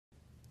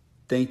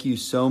Thank you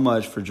so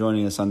much for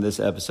joining us on this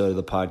episode of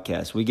the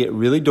podcast. We get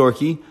really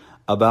dorky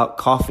about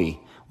coffee.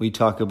 We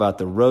talk about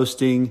the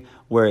roasting,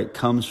 where it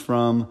comes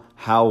from,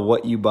 how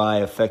what you buy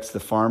affects the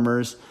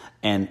farmers,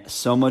 and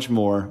so much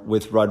more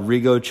with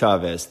Rodrigo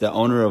Chavez, the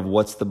owner of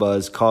What's the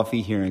Buzz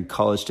Coffee here in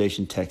College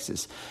Station,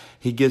 Texas.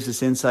 He gives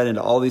us insight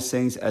into all these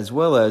things, as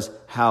well as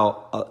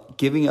how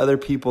giving other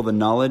people the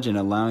knowledge and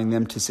allowing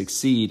them to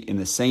succeed in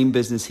the same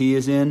business he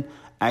is in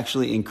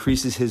actually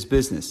increases his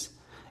business.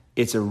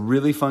 It's a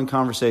really fun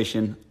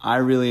conversation. I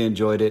really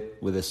enjoyed it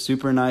with a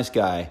super nice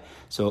guy.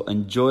 So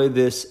enjoy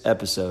this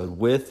episode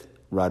with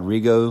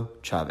Rodrigo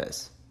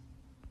Chavez.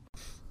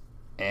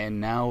 And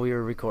now we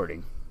are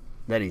recording.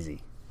 That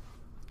easy.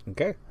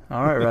 Okay.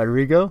 All right,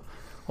 Rodrigo.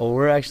 Well,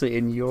 we're actually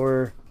in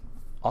your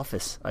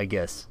office, I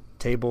guess.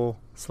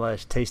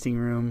 Table/tasting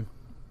room.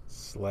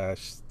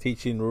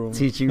 /teaching room.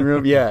 Teaching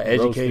room, yeah.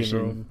 Education.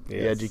 Room.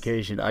 Yes. Yeah,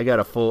 education. I got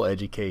a full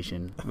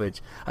education,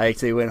 which I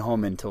actually went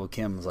home and told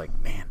Kim, I was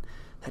like, man,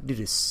 that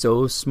dude is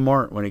so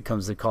smart when it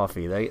comes to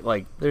coffee.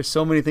 There's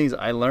so many things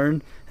I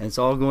learned, and it's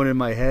all going in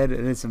my head,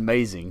 and it's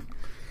amazing.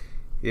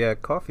 Yeah,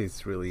 coffee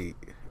is really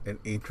an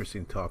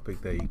interesting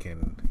topic that you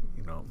can,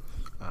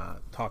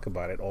 talk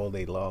about it all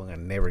day long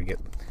and never get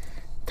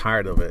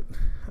tired of it.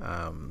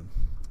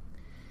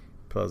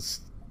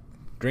 Plus,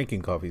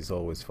 drinking coffee is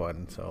always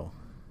fun. So,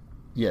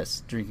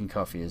 yes, drinking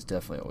coffee is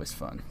definitely always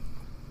fun.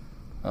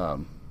 How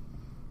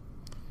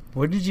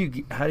did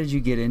you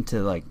get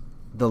into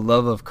the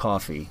love of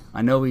coffee?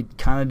 I know we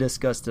kind of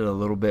discussed it a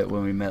little bit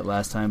when we met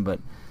last time, but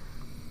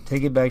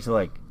take it back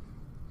to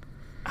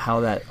how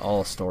that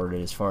all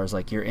started as far as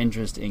your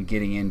interest in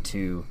getting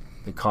into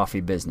the coffee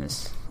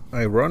business.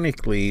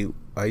 Ironically,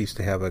 I used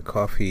to have a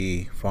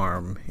coffee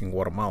farm in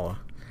Guatemala,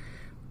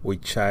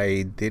 which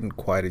I didn't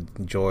quite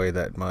enjoy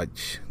that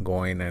much,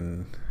 going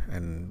and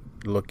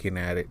looking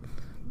at it,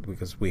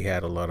 because we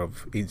had a lot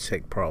of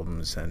insect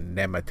problems and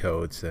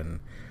nematodes and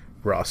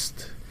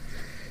rust.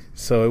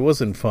 So it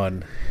wasn't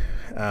fun.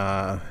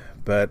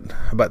 But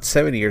about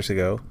 7 years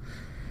ago,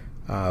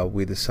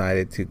 we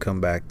decided to come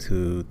back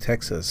to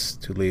Texas,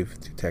 to live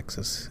to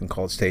Texas in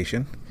College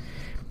Station.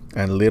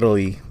 And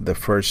literally the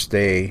first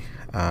day,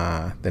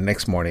 the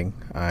next morning,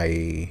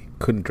 I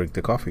couldn't drink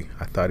the coffee.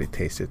 I thought it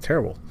tasted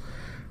terrible.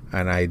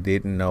 And I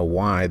didn't know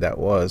why that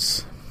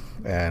was.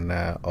 And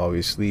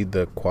obviously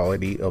the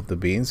quality of the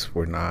beans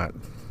were not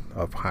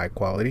of high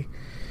quality,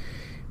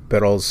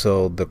 but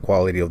also the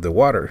quality of the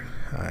water.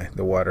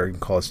 The water in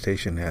College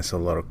Station has a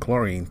lot of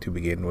chlorine to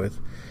begin with,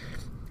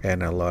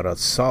 and a lot of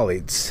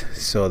solids.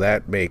 So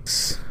that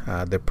makes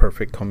the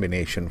perfect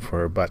combination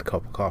for a bad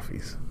cup of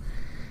coffees.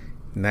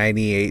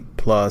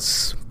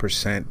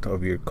 98+%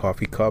 of your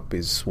coffee cup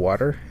is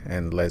water,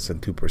 and less than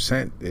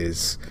 2%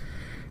 is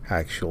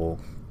actual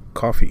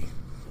coffee.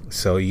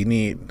 So you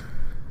need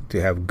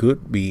to have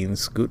good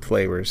beans, good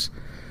flavors,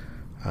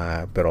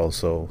 but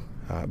also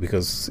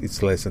because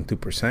it's less than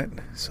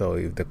 2%. So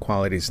if the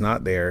quality is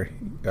not there,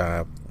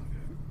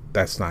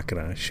 that's not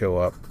going to show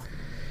up.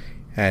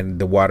 And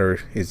the water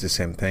is the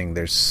same thing.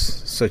 There's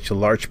such a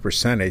large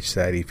percentage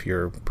that if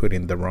you're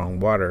putting the wrong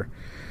water,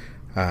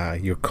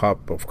 your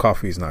cup of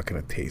coffee is not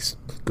going to taste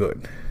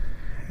good.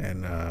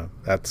 And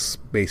that's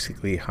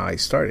basically how I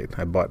started.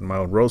 I bought my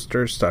own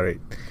roaster,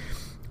 started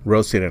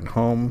roasting at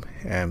home.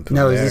 And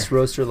now, is this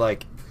roaster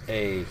like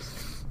a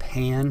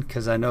pan?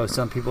 Because I know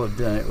some people have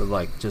done it with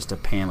just a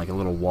pan, like a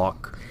little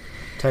wok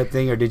type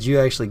thing. Or did you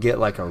actually get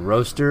a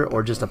roaster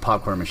or just a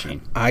popcorn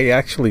machine? I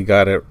actually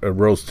got a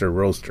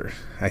roaster.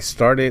 I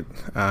started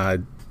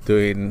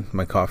doing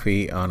my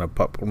coffee on a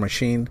popcorn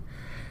machine.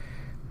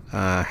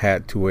 I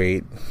had to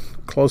wait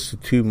close to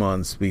 2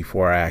 months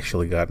before I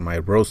actually got my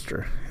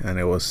roaster, and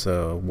it was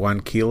 1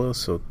 kilo,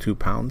 so 2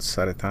 pounds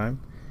at a time.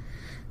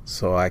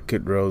 So I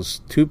could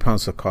roast 2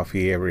 pounds of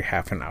coffee every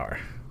half an hour.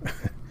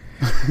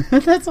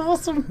 That's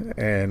awesome.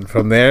 And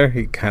from there,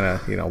 it kind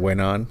of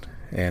went on,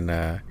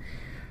 and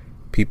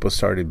people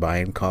started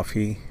buying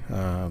coffee,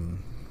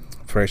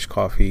 fresh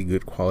coffee,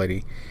 good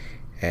quality.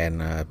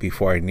 And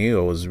before I knew,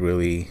 I was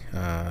really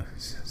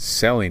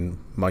selling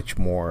much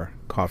more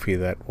coffee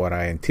than what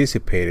I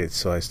anticipated.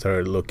 So I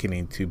started looking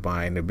into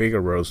buying a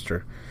bigger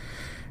roaster,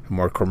 a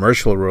more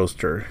commercial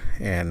roaster.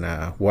 And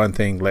one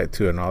thing led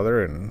to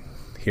another. And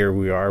here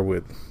we are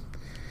with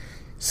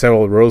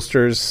several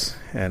roasters.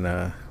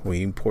 And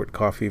we import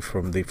coffee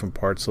from different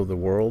parts of the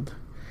world.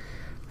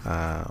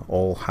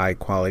 All high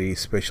quality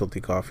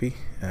specialty coffee.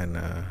 And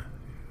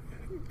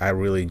I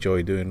really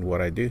enjoy doing what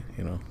I do,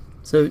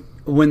 So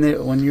when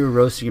you were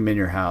roasting them in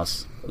your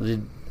house,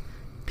 did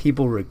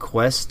people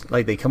request,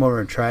 they come over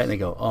and try it and they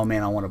go, oh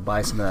man, I want to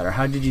buy some of that? Or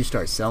how did you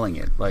start selling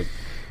it?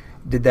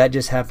 Did that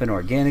just happen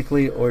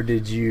organically, or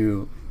did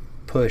you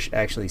push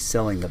actually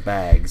selling the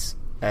bags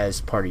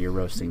as part of your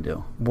roasting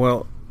deal?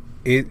 Well,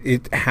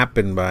 it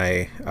happened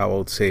by, I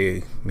would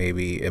say,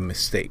 maybe a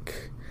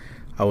mistake.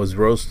 I was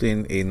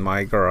roasting in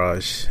my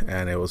garage,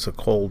 and it was a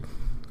cold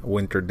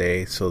winter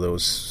day, so there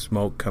was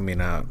smoke coming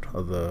out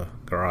of the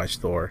garage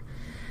door.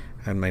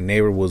 And my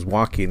neighbor was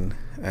walking,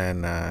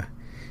 and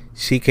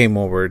she came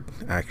over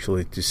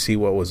actually to see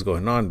what was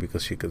going on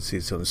because she could see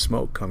some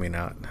smoke coming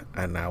out,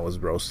 and I was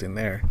roasting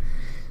there.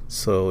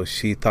 So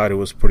she thought it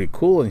was pretty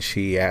cool, and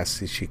she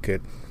asked if she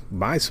could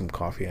buy some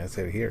coffee. I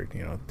said, here,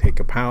 take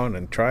a pound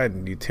and try it,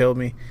 and you tell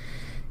me.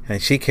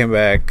 And she came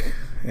back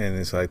and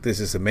it's like, this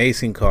is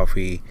amazing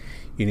coffee.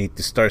 You need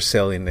to start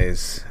selling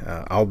this.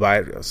 I'll buy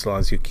it as long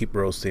as you keep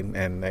roasting.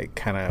 And I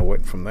kind of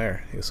went from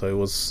there. So it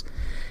was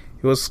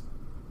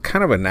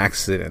kind of an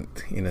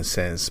accident in a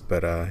sense,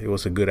 but it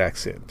was a good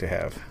accident to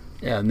have.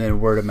 Yeah, and then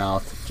word of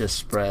mouth just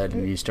spread,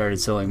 and you started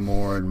selling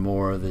more and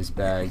more of these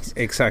bags.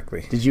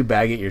 Exactly. Did you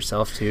bag it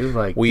yourself too?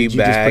 Like, we did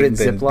you just put it in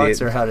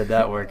Ziplocs, or how did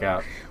that work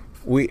out?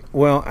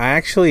 Well, I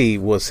actually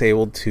was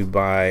able to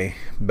buy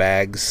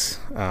bags.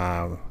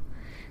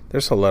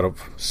 There's a lot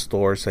of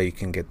stores that you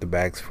can get the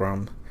bags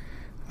from.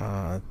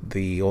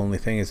 The only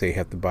thing is they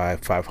have to buy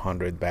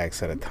 500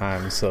 bags at a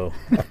time. So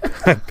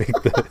I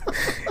picked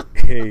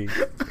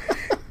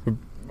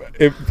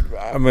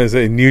I'm as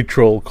a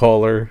neutral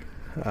color,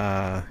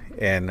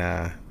 and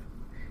I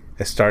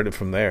started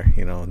from there.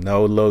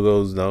 No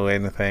logos, no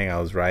anything. I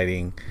was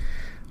writing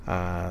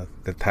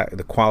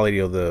the quality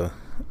of the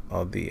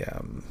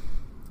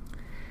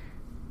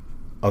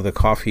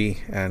coffee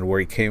and where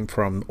it came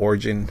from,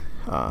 origin,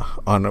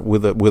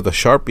 with a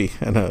Sharpie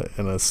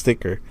and a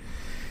sticker,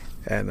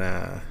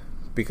 and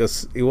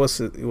because it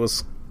was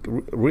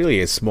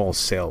really a small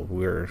sale.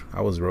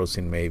 I was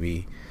roasting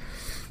maybe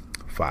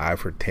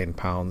 5 or 10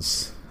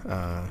 pounds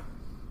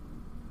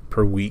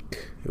per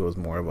week. It was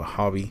more of a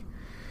hobby,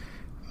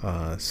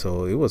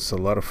 so it was a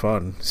lot of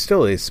fun.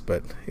 Still is,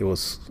 but it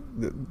was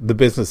the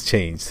business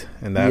changed,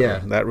 and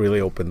that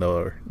really opened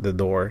the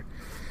door.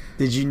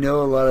 Did you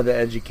know a lot of the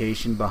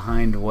education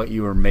behind what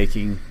you were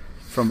making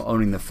from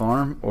owning the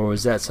farm, or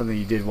was that something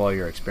you did while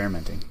you were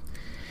experimenting?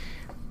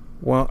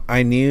 Well,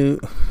 I knew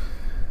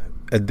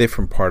a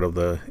different part of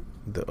the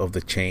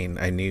chain.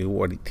 I knew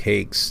what it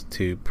takes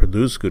to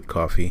produce good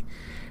coffee,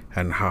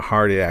 and how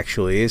hard it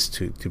actually is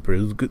to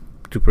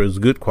produce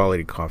good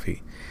quality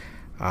coffee.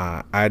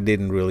 I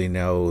didn't really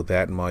know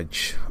that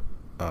much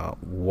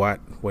what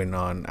went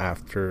on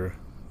after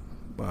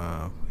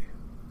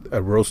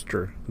a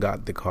roaster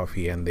got the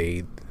coffee and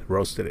they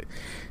roasted it.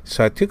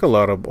 So I took a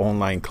lot of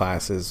online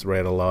classes,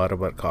 read a lot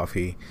about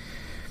coffee,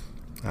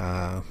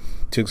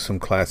 took some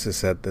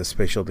classes at the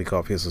Specialty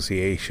Coffee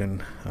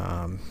Association,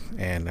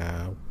 and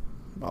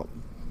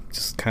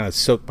just kind of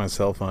soaked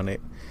myself on it.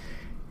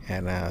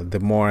 And the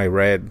more I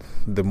read,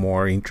 the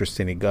more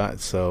interesting it got.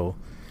 So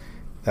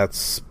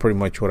that's pretty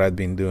much what I've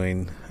been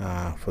doing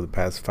for the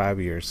past 5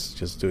 years,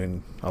 just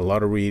doing a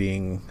lot of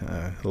reading,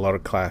 a lot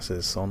of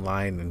classes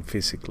online and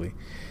physically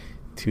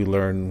to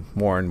learn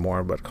more and more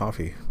about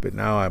coffee. But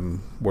now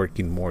I'm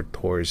working more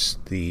towards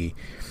the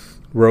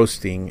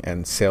roasting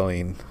and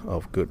selling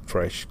of good,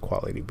 fresh,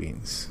 quality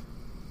beans.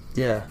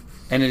 Yeah,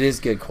 and it is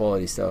good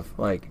quality stuff.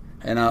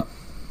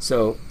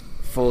 So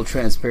full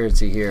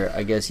transparency here,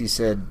 I guess you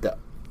said the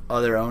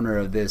other owner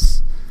of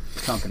this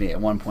company at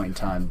one point in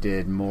time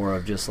did more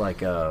of just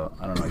like I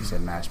don't know, you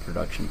said mass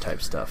production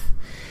type stuff,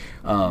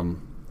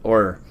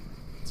 or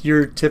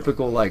your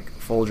typical like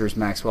Folgers,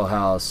 Maxwell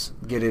House,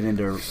 get it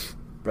into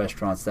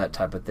restaurants, that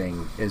type of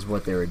thing is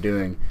what they were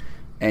doing,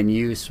 and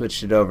you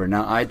switched it over.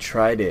 Now I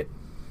tried it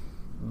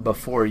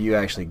before you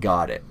actually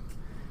got it,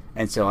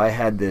 and so I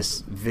had this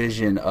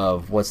vision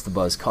of what's the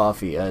buzz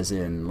coffee, as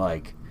in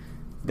like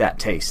that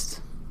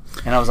taste,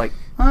 and I was like,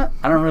 I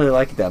don't really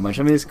like it that much.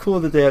 I mean, it's cool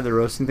that they have the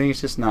roasting thing,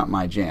 it's just not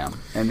my jam.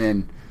 And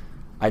then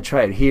I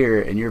tried here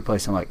in your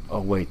place, I'm like,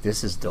 oh wait,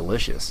 this is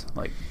delicious.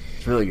 Like,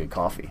 it's really good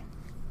coffee.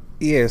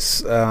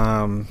 Yes,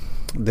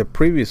 the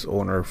previous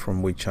owner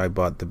from which I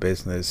bought the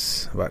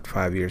business about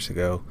 5 years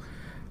ago,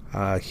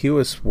 he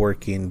was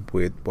working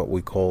with what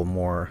we call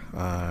more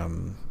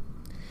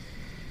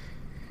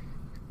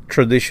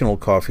traditional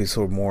coffees,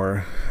 or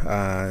more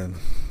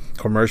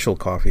commercial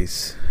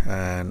coffees,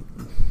 and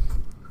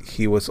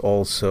he was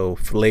also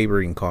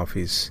flavoring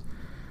coffees,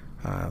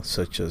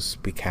 such as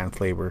pecan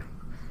flavor.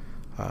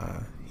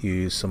 He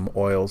used some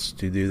oils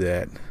to do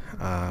that.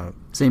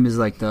 Same as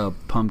like the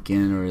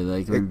pumpkin or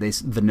like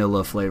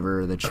vanilla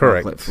flavor, the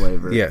chocolate correct.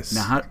 Flavor. Yes.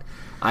 Now,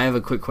 I have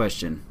a quick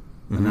question,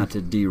 not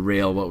to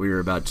derail what we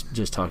were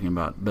just talking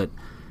about, but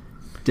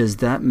does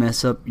that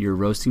mess up your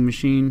roasting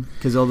machine?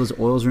 Because all those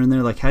oils are in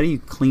there. Like, how do you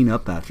clean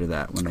up after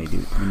that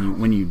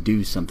when you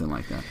do something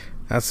like that?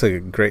 That's a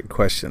great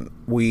question.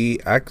 We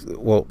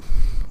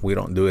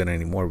don't do it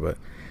anymore,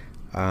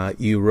 but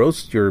you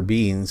roast your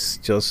beans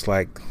just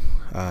like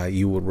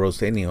you would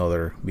roast any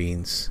other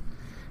beans.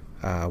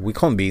 We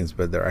call them beans,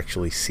 but they're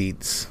actually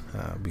seeds,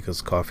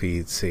 because coffee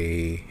is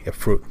a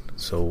fruit.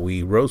 So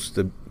we roast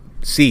the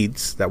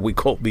seeds that we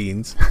call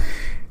beans,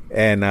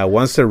 and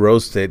once they're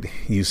roasted,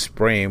 you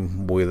spray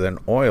them with an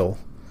oil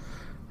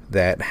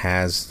that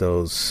has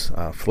those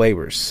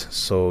flavors,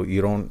 so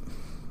you don't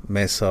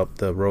mess up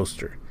the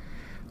roaster.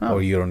 Oh.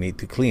 Or you don't need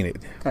to clean it.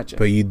 Gotcha.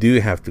 But you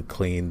do have to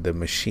clean the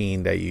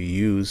machine that you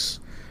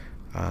use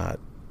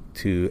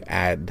to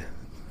add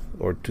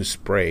or to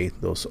spray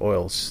those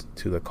oils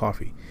to the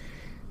coffee.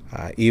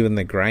 Even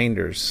the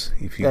grinders,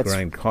 if you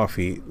grind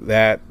coffee,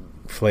 that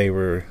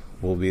flavor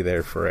will be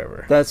there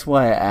forever. That's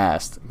why I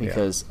asked,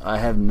 because I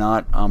have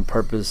not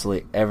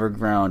purposely ever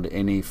ground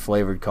any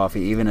flavored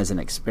coffee, even as an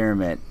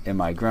experiment in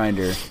my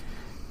grinder,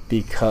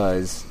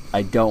 because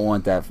I don't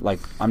want that. Like,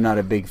 I'm not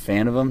a big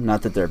fan of them.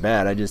 Not that they're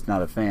bad. I'm just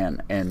not a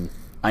fan. And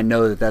I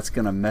know that that's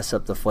going to mess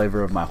up the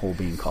flavor of my whole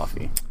bean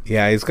coffee.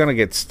 Yeah, it's going to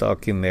get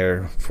stuck in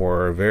there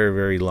for a very,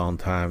 very long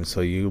time.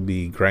 So you'll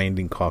be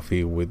grinding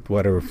coffee with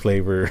whatever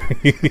flavor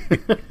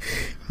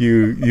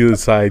you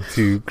decide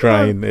to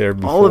grind there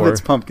before. All of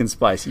it's pumpkin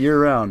spice year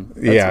round.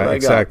 That's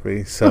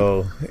exactly.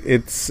 So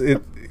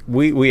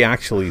we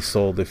actually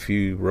sold a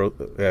few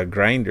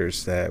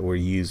grinders that were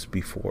used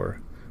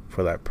before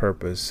for that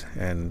purpose,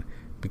 and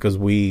because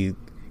we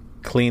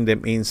cleaned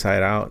them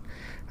inside out,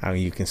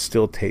 you can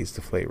still taste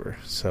the flavor.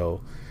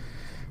 So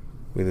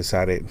we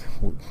decided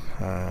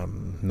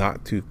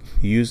not to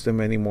use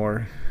them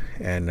anymore,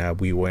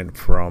 and we went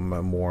from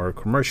a more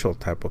commercial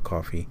type of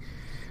coffee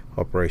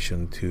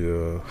operation to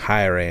a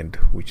higher end,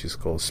 which is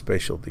called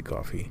specialty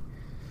coffee.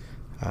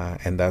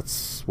 And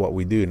that's what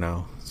we do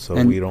now.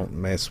 So we don't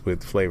mess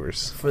with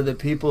flavors. For the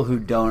people who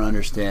don't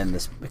understand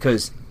this,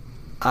 because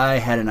I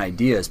had an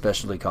idea,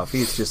 specialty coffee,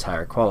 it's just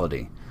higher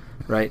quality.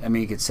 Right? I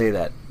mean, you could say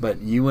that,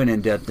 but you went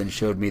in depth and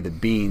showed me the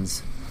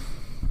beans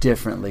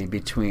differently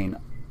between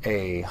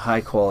a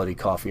high-quality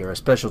coffee, or a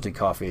specialty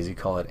coffee, as you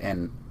call it,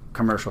 and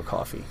commercial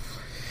coffee.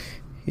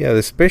 Yeah,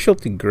 the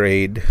specialty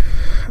grade,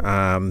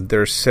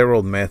 there are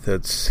several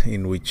methods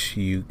in which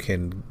you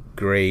can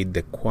grade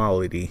the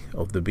quality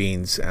of the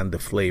beans and the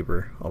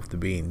flavor of the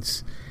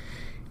beans,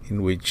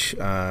 in which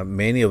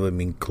many of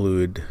them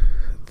include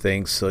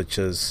things such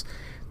as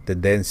the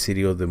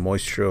density of the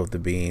moisture of the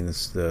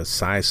beans, the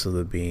size of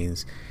the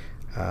beans,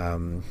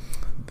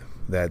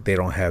 that they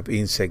don't have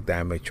insect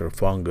damage or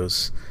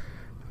fungus,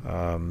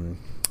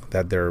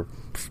 that they're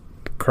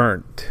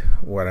current.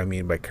 What I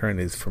mean by current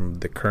is from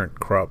the current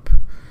crop.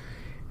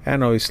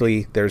 And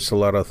obviously there's a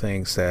lot of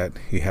things that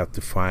you have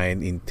to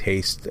find in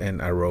taste and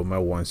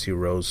aroma once you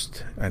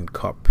roast and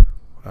cup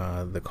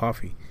the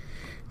coffee.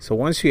 So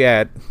once you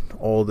add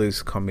all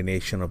this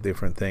combination of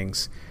different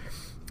things,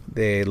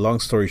 the long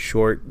story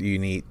short, you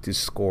need to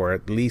score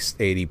at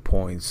least 80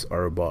 points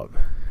or above.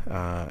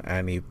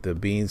 And if the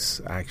beans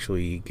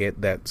actually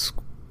get that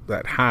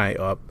high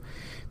up,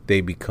 they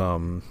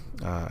become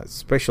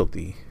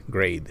specialty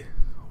grade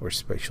or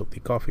specialty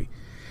coffee.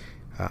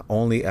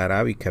 Only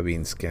Arabica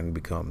beans can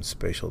become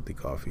specialty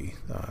coffee.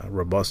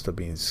 Robusta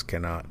beans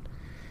cannot.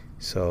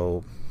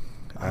 So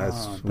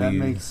that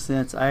makes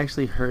sense. I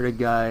actually heard a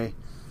guy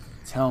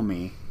tell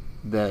me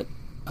that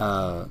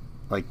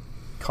like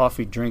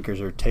coffee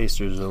drinkers or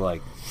tasters are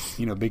like,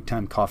 big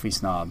time coffee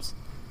snobs.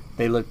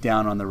 They look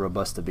down on the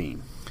Robusta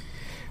bean,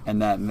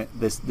 and that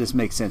this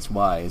makes sense.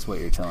 Why is what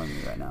you're telling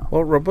me right now?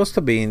 Well,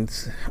 Robusta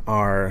beans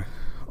are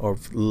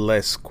of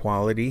less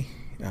quality,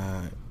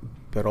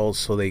 but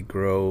also they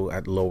grow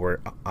at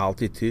lower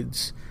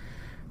altitudes,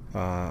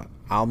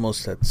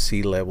 almost at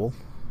sea level.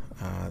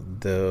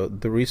 The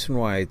reason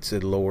why it's a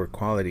lower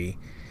quality,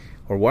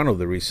 or one of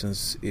the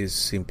reasons, is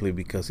simply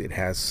because it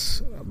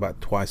has about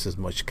twice as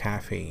much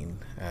caffeine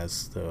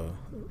as the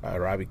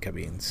Arabica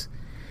beans.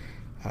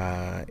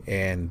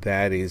 And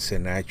that is a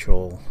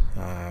natural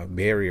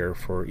barrier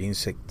for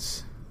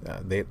insects.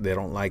 They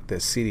don't like the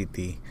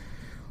acidity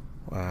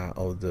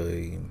of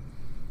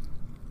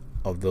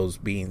those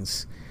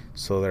beans,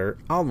 so they're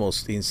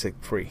almost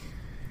insect free.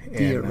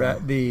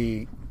 Not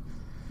the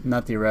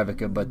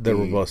Arabica, but the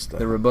Robusta.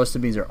 The Robusta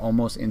beans are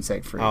almost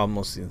insect free.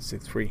 Almost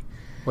insect free.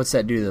 What's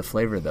that do to the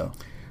flavor, though?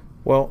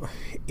 Well,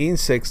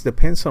 insects,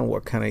 depends on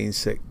what kind of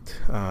insect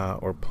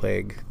or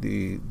plague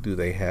do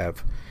they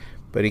have,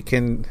 but it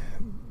can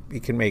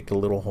make a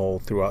little hole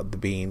throughout the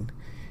bean,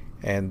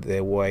 and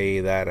the way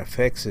that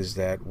affects is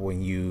that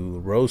when you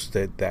roast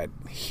it, that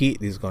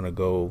heat is going to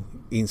go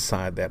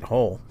inside that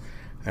hole,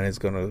 and it's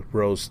going to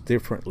roast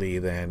differently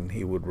than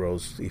it would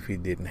roast if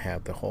it didn't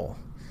have the hole.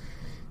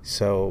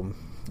 So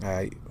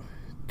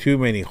too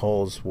many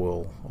holes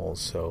will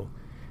also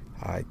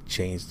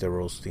change the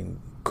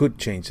roasting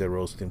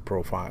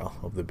profile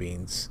of the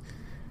beans.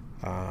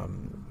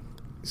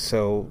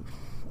 So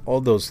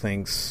all those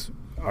things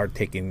are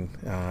taken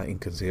in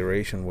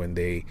consideration when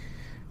they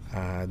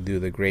do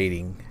the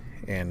grading.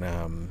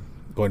 And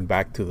going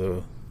back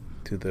to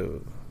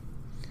the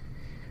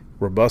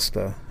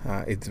Robusta,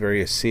 it's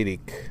very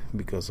acidic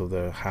because of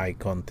the high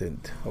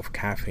content of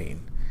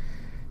caffeine.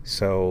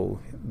 So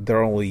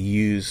they're only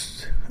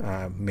used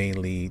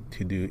mainly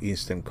to do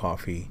instant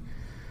coffee,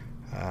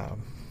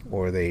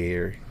 or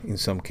in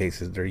some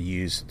cases they're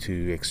used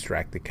to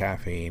extract the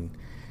caffeine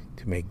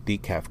to make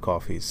decaf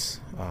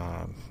coffees,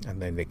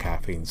 and then the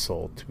caffeine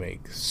sold to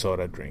make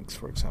soda drinks,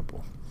 for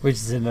example. Which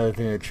is another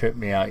thing that tripped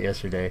me out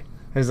yesterday.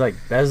 I was like,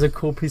 that is a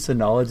cool piece of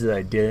knowledge that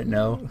I didn't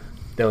know.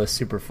 That was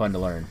super fun to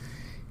learn.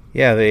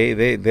 Yeah,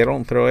 they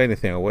don't throw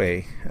anything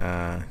away.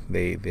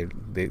 They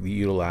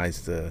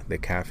utilize the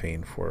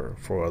caffeine for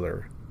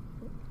other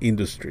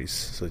industries,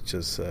 such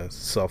as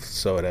soft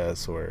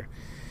sodas or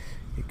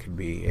It could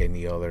be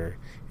any other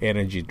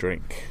energy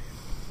drink.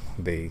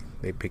 They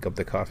pick up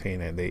the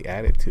caffeine and they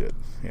add it to it.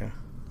 Yeah.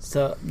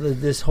 So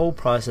this whole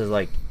process,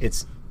 like,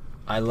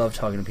 I love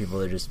talking to people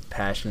that are just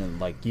passionate.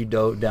 Like, you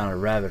dove down a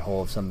rabbit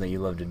hole of something you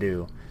love to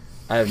do.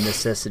 I have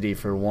necessity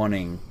for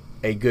wanting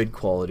a good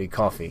quality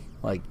coffee.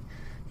 Like,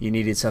 you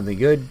needed something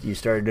good, you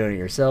started doing it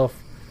yourself,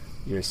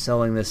 you're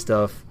selling this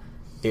stuff.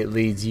 It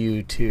leads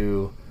you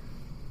to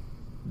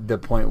the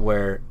point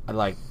where,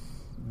 like,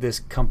 this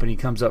company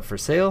comes up for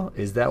sale.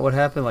 Is that what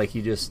happened? Like,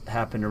 you just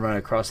happened to run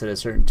across it at a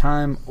certain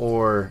time?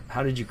 Or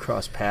how did you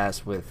cross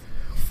paths with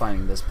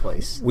finding this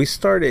place?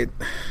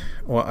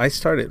 I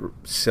started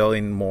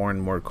selling more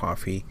and more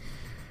coffee,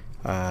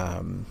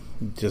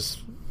 just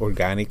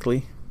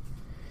organically.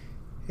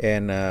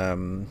 And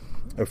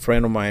a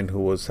friend of mine who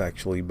was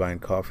actually buying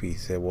coffee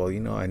said, well,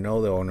 I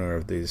know the owner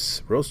of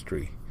this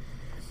roastery.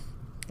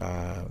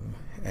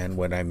 And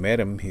when I met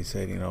him, he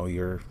said,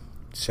 you're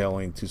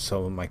selling to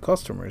some of my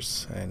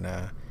customers, and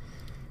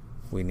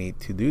we need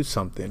to do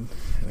something.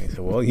 And I said,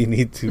 well, you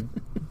need to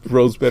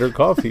roast better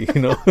coffee,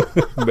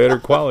 better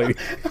quality.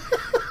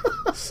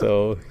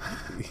 So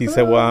he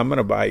said, well, I'm going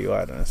to buy you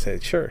out. And I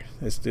said, sure,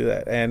 let's do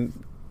that.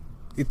 And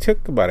it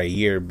took about a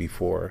year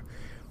before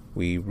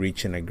we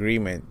reached an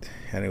agreement,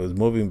 and it was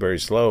moving very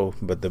slow,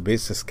 but the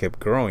business kept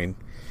growing.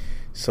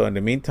 So in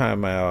the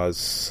meantime,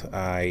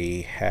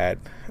 I had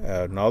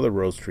another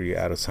roastery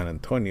out of San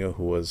Antonio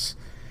who was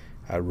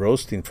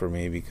roasting for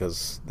me,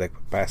 because the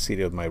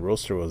capacity of my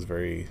roaster was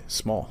very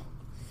small.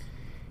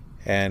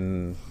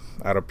 And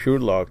out of pure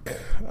luck,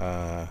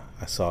 I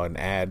saw an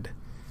ad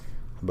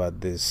about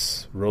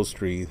this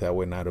roastery that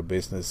went out of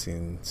business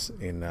in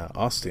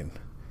Austin.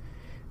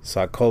 So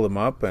I called him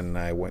up and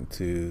I went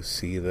to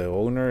see the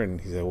owner,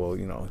 and he said, well,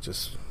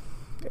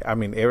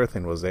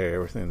 everything was there,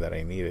 everything that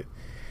I needed.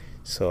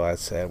 So I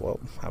said,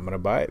 well, I'm going to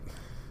buy it.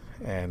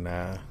 And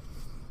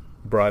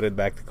brought it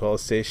back to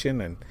College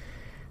Station. And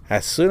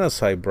as soon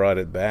as I brought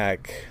it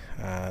back,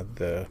 I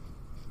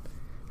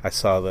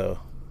saw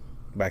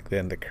back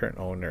then the current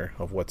owner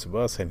of What's a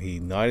Buzz, and he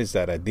noticed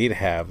that I did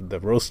have the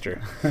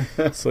roaster.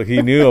 So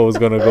he knew I was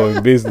going to go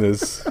in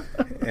business.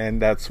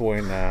 And that's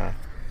when a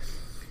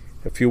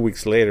few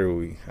weeks later,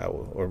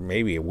 or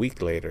maybe a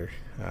week later,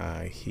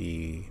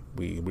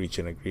 we reached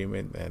an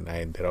agreement, and I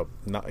ended up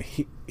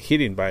he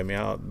didn't buy me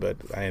out, but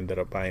I ended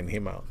up buying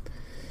him out.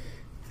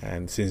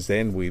 And since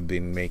then, we've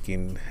been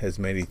making as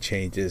many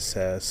changes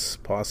as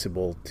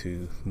possible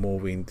to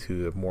move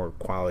into a more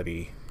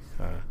quality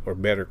or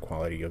better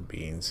quality of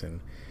beans. And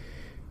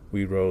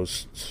we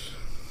roast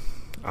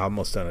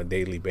almost on a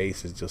daily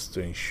basis just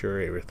to ensure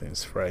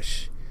everything's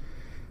fresh.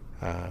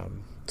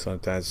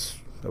 Sometimes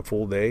a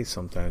full day,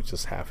 sometimes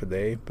just half a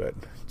day, but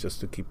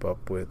just to keep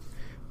up with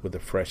the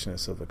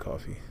freshness of the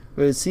coffee.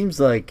 But it seems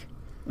like,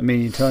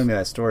 you're telling me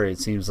that story, it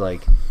seems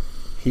like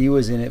he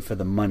was in it for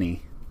the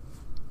money.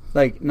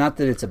 Like, not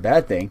that it's a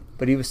bad thing,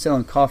 but he was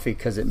selling coffee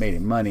because it made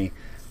him money,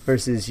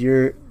 versus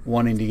you're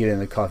wanting to get in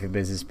the coffee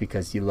business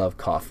because you love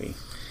coffee.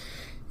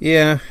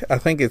 Yeah, I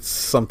think it's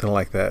something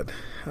like that.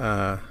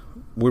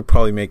 We're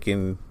probably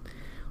making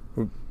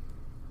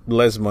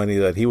less money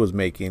that he was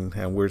making,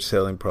 and we're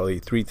selling probably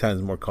 3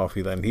 times more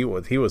coffee than he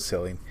was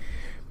selling.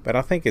 But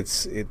I think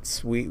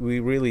we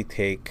really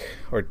take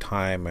our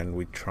time and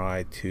we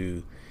try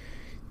to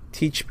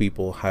teach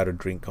people how to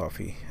drink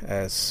coffee,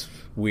 as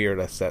weird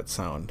as that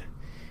sound.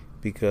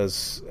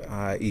 Because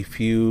if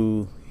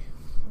you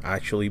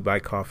actually buy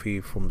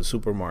coffee from the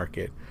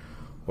supermarket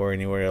or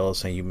anywhere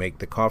else and you make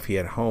the coffee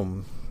at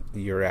home,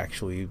 you're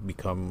actually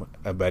become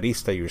a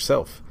barista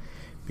yourself,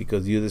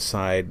 because you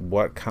decide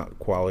what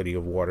quality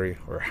of water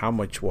or how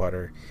much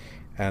water,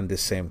 and the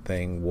same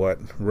thing, what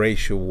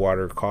ratio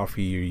water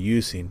coffee you're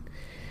using.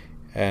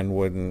 And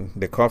when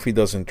the coffee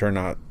doesn't turn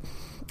out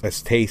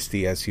as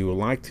tasty as you would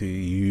like to,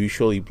 you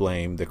usually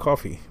blame the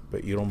coffee,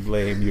 but you don't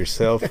blame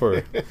yourself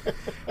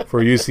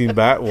for using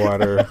bad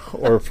water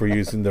or for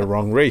using the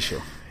wrong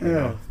ratio.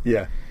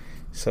 Yeah.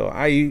 So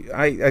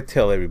I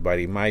tell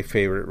everybody my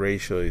favorite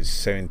ratio is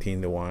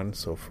 17-1.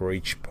 So for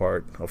each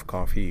part of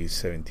coffee, you use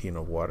 17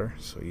 of water.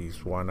 So you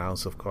use 1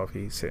 ounce of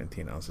coffee,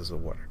 17 ounces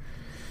of water.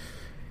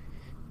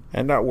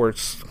 And that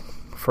works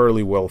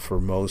fairly well for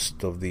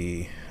most of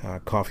the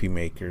coffee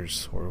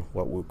makers, or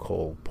what we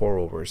call pour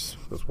overs,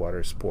 because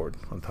water is poured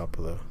on top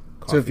of the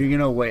coffee. So if you're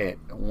going to weigh it,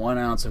 1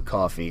 ounce of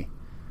coffee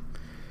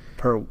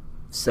per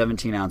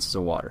 17 ounces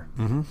of water.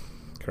 Mm-hmm.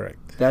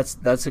 Correct.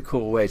 That's a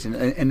cool way.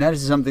 And that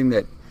is something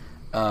that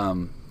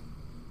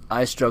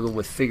I struggle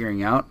with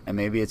figuring out, and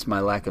maybe it's my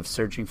lack of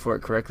searching for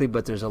it correctly,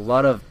 but there's a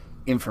lot of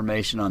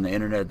information on the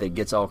internet that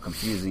gets all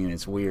confusing, and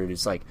it's weird.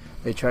 It's like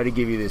they try to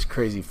give you this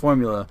crazy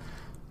formula,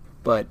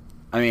 but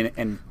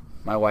and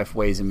my wife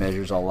weighs and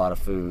measures a lot of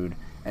food,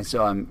 and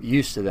so I'm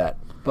used to that.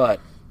 But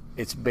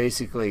it's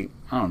basically,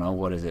 I don't know,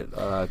 what is it?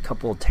 A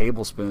couple of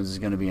tablespoons is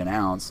going to be an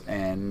ounce,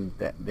 and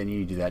then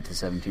you do that to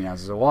 17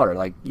 ounces of water.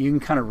 Like, you can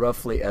kind of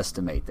roughly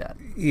estimate that.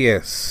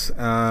 Yes.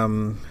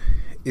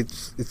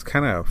 It's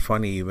kind of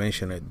funny you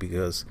mention it,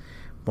 because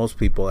most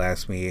people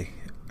ask me,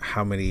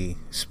 how many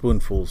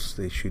spoonfuls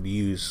they should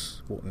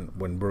use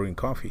when brewing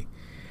coffee.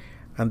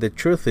 And the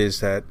truth is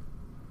that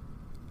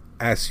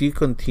as you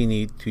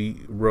continue to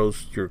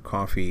roast your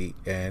coffee,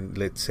 and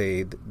let's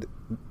say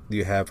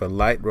you have a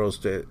light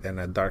roasted and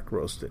a dark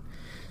roasted,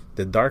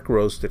 the dark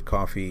roasted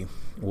coffee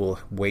will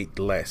weight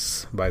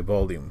less by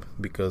volume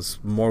because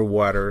more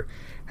water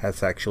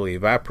has actually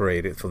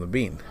evaporated from the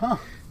bean.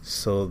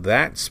 So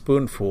that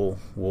spoonful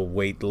will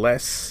weight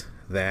less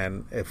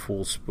than a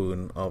full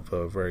spoon of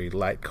a very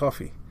light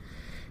coffee.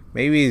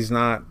 Maybe it's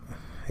not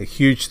a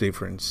huge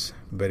difference,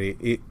 but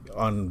it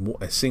on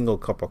a single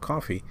cup of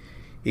coffee,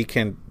 it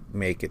can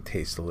make it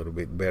taste a little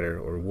bit better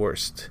or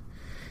worse.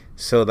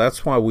 So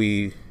that's why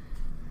we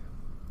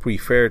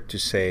prefer to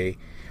say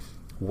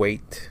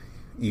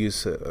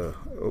use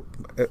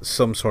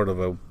some sort of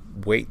a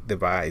weight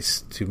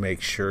device to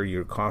make sure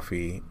your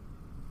coffee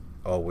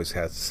always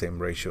has the same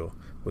ratio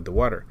with the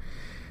water,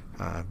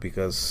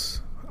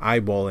 because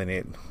eyeballing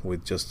it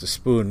with just a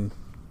spoon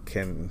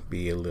can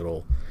be a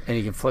little, and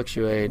it can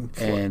fluctuate,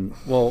 and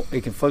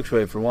it can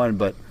fluctuate for one,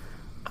 but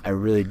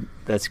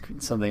that's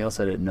something else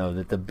I didn't know,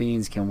 that the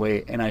beans can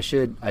weigh, and I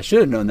should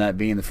have known that,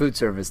 being the food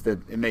service, that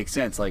it makes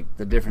sense, like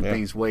the different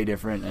things weigh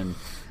different, and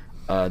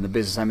the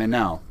business I'm in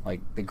now,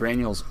 like the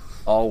granules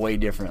all weigh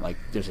different, like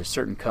there's a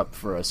certain cup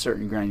for a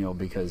certain granule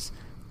because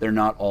they're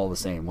not all the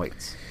same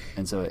weights,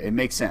 and so it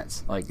makes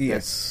sense. Like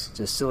that's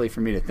just silly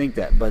for me to think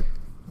that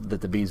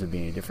the beans would be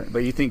any different. But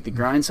you think the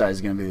grind size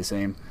is going to be the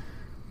same?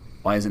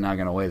 Why is it not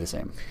going to weigh the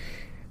same?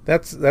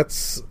 That's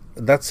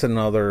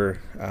another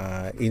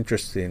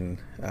interesting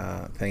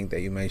thing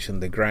that you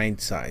mentioned, the grind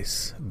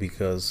size,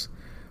 because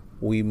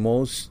we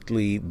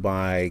mostly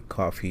buy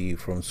coffee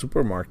from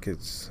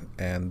supermarkets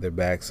and the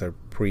bags are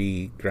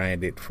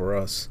pre-grinded for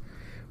us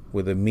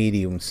with a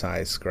medium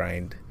size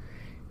grind,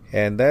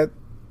 and that,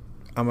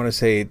 I'm going to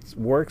say, it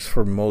works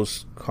for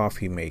most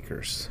coffee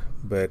makers,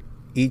 but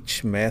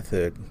each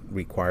method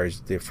requires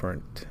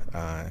different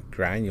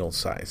granule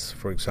size.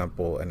 For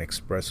example, an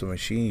espresso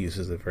machine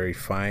uses a very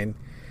fine,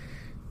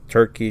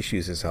 Turkish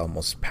uses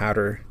almost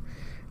powder,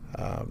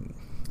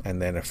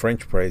 and then a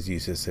French press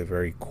uses a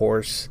very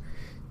coarse.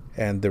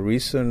 And the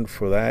reason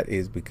for that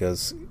is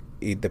because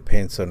it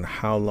depends on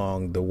how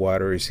long the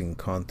water is in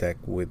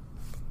contact with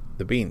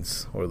the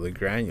beans or the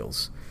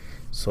granules.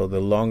 So the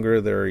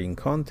longer they're in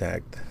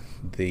contact,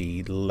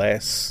 the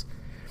less,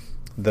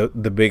 the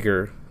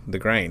bigger the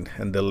grind,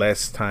 and the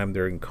less time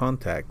they're in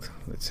contact.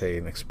 Let's say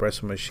an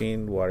espresso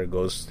machine, water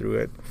goes through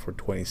it for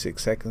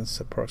 26 seconds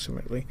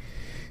approximately.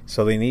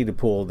 So they need to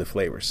pull the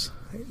flavors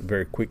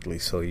very quickly,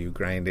 so you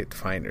grind it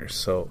finer.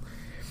 So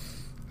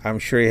I'm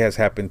sure it has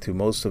happened to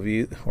most of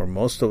you, or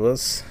most of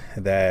us,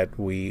 that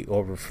we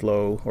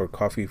overflow, or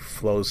coffee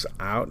flows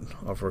out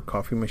of our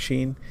coffee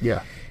machine.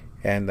 Yeah.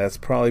 And that's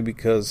probably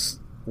because,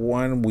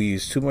 one, we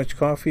used too much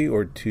coffee,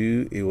 or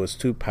two, it was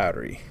too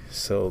powdery.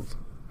 So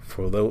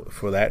for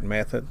that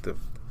method, the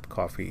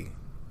coffee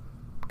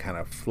kind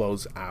of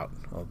flows out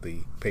of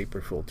the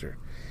paper filter.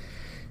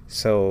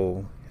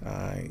 So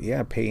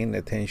paying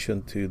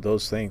attention to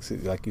those things,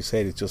 like you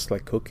said, it's just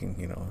like cooking.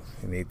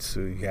 You need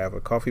to have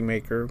a coffee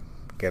maker,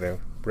 get a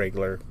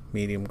regular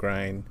medium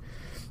grind,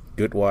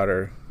 good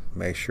water,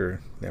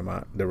 measure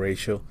the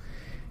ratio,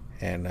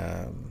 and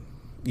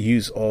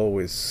use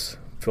always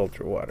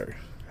filter water.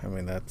 I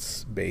mean,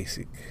 that's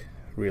basic,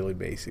 really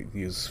basic.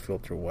 Use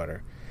filter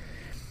water.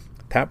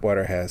 Tap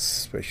water has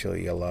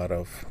especially a lot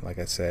of, like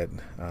I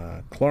said,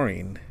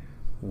 chlorine,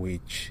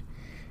 which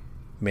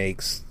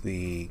makes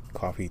the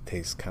coffee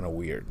taste kind of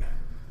weird.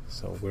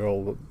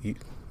 So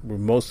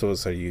most of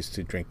us are used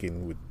to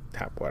drinking with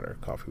tap water,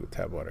 coffee with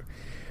tap water,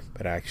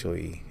 but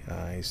actually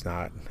it's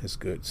not as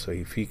good. So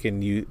if you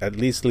can at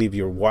least leave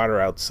your water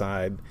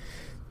outside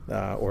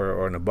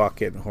or in a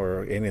bucket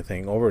or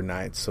anything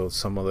overnight, so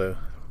some of the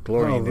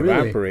chlorine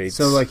evaporates.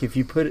 So like if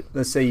you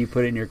let's say you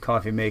put it in your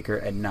coffee maker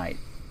at night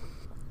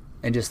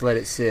and just let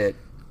it sit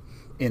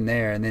in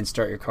there and then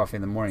start your coffee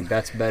in the morning,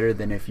 that's better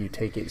than if you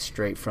take it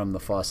straight from the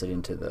faucet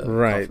into the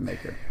coffee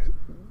maker.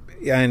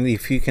 Yeah, and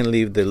if you can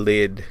leave the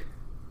lid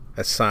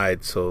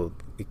aside so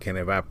it can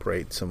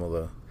evaporate some of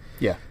the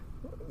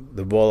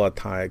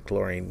volatile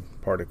chlorine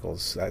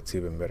particles, that's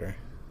even better.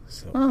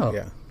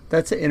 So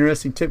that's an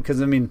interesting tip,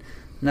 because I mean,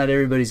 not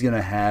everybody's going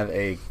to have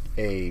a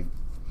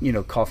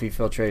coffee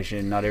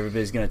filtration. Not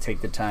everybody's going to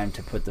take the time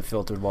to put the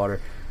filtered water.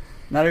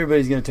 Not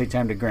everybody's going to take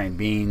time to grind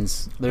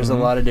beans. There's a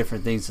lot of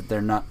different things that they're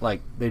not,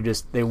 like,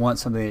 they want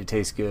something that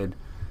tastes good,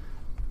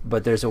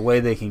 but there's a way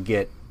they can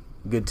get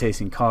good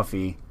tasting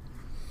coffee,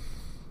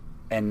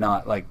 and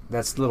not, like,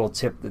 that's a little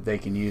tip that they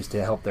can use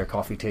to help their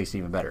coffee taste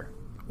even better.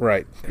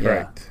 Right,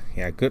 correct.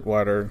 Yeah, good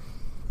water,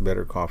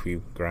 better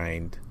coffee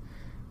grind,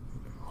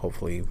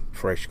 hopefully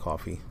fresh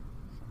coffee,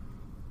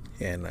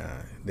 and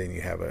then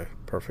you have a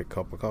perfect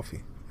cup of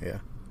coffee. Yeah.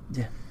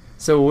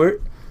 So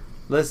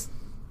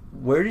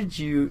where did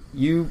you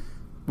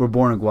were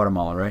born in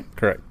Guatemala, right?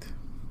 Correct.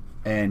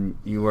 And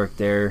you worked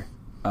there,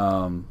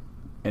 and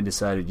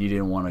decided you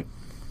didn't want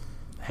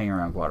to hang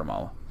around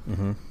Guatemala.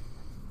 Mm-hmm.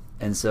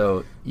 And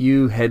so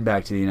you head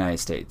back to the United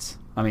States.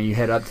 I mean, you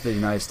head up to the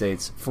United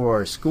States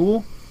for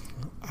school?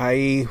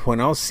 When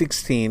I was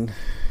 16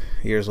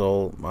 years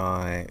old,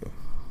 my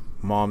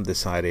mom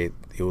decided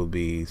it would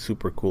be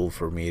super cool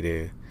for me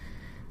to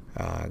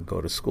go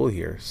to school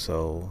here.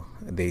 So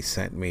they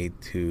sent me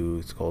to,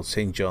 it's called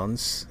St.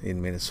 John's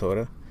in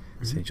Minnesota,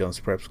 St. John's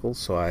Prep School.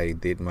 So I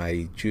did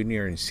my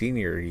junior and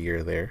senior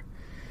year there.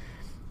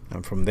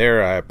 And from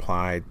there, I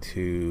applied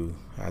to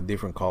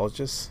different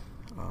colleges.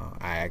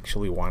 I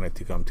actually wanted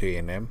to come to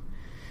A&M.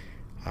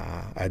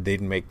 I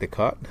didn't make the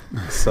cut,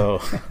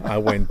 so I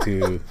went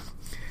to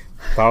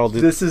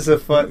Tarleton. This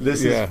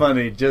is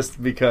funny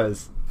just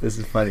because this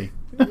is funny.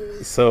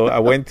 So I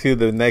went to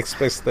the next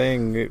best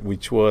thing,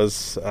 which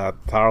was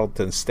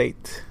Tarleton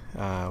State,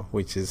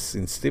 which is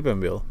in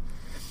Stephenville.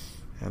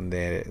 And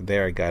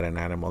there I got an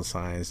animal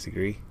science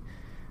degree.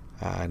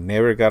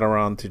 Never got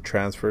around to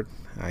transfer.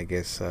 I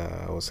guess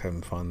I was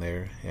having fun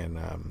there. And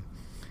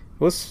it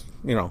was,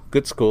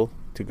 good school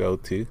to go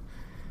to.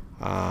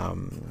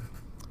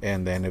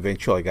 And then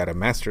eventually I got a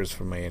master's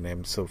from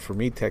A&M. So for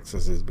me,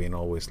 Texas has been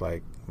always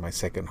like my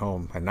second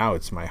home. And now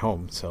it's my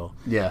home. So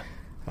yeah.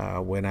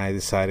 When I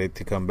decided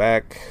to come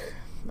back,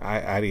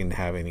 I didn't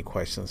have any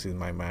questions in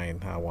my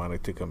mind. I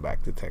wanted to come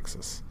back to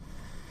Texas.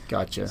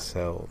 Gotcha.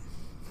 So,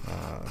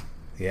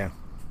 yeah.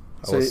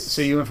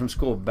 So you went from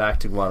school back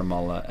to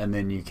Guatemala, and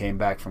then you came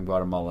back from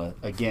Guatemala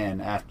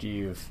again after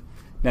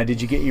Now,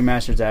 did you get your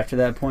master's after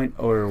that point,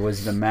 or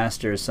was the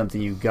master's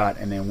something you got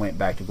and then went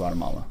back to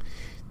Guatemala?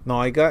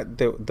 No,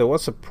 there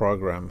was a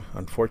program.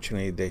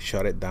 Unfortunately, they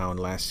shut it down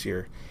last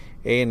year.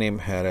 A&M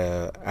had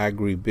a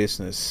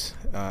agribusiness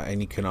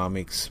and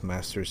economics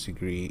master's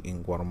degree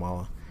in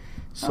Guatemala.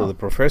 So the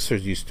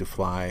professors used to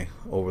fly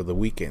over the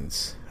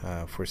weekends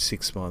for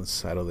 6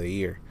 months out of the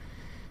year.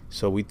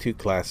 So we took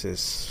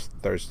classes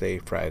Thursday,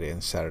 Friday,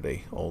 and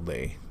Saturday all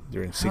day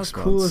during 6 months.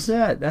 How cool is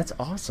that? That's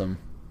awesome.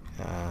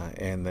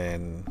 And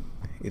then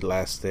it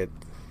lasted,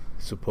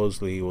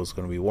 supposedly it was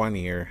going to be 1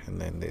 year,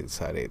 and then they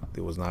decided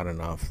it was not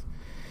enough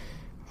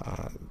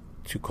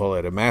to call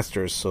it a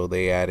master's, so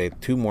they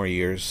added 2 more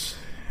years.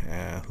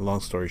 Long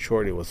story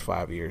short, it was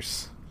 5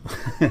 years.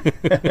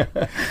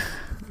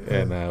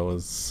 And I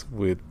was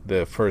with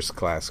the first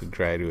class who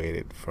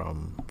graduated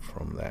from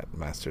that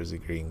master's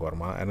degree in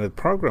Guatemala. And the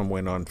program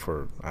went on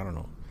for,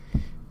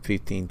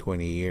 15,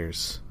 20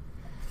 years.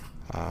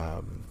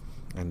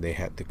 And they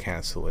had to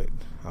cancel it,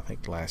 I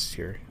think, last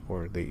year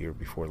or the year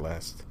before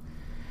last.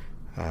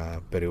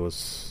 But it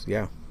was,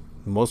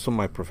 most of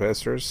my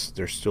professors,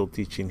 they're still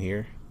teaching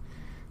here.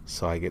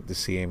 So I get to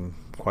see them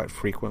quite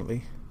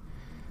frequently.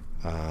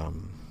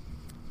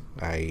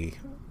 I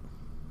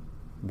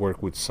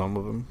work with some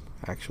of them,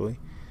 actually,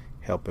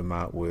 help them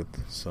out with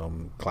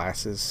some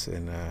classes,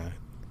 and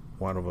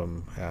one of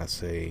them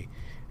has a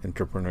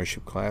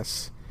entrepreneurship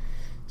class,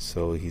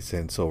 so he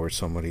sends over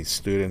some of his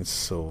students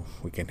so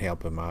we can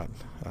help him out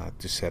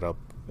to set up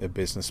a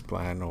business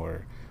plan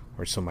or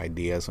some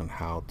ideas on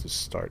how to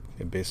start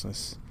a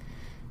business.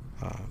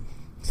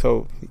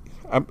 So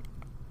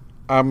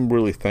I'm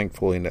really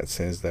thankful in that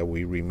sense that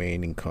we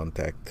remain in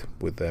contact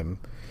with them,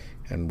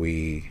 and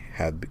we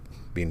had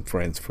been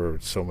friends for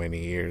so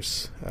many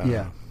years.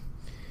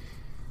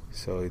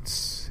 So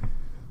it's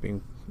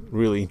been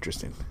really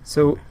interesting.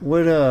 So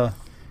what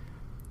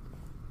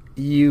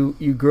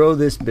you grow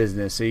this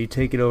business, so you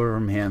take it over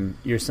from him,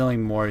 you're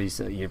selling more,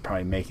 you're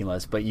probably making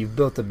less, but you've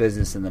built the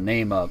business and the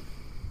name up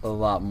a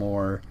lot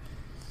more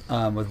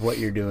with what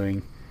you're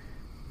doing,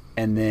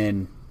 and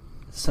then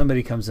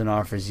somebody comes and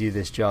offers you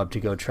this job to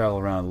go travel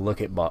around and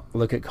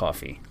look at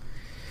coffee.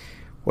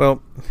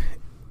 Well,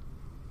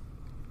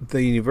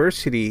 the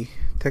university,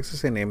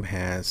 Texas A&M,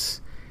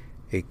 has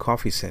a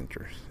coffee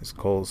center. It's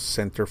called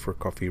Center for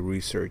Coffee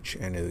Research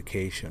and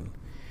Education,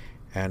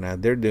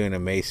 and they're doing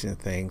amazing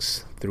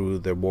things through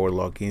the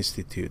Borlaug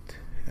Institute.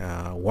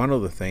 One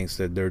of the things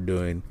that they're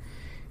doing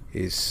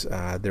is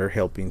they're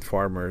helping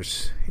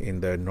farmers in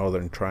the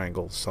Northern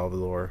Triangle,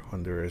 Salvador,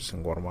 Honduras,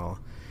 and Guatemala,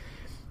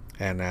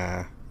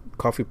 and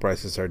coffee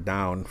prices are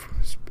down,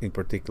 in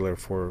particular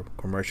for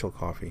commercial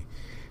coffee.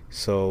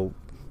 So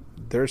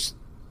there's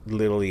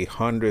literally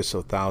hundreds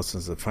of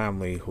thousands of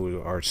families who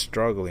are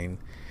struggling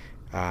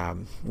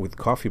with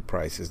coffee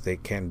prices. They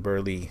can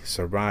barely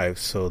survive.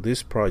 So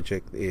this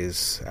project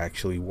is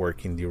actually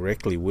working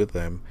directly with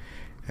them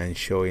and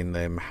showing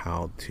them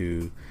how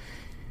to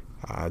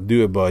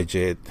do a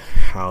budget,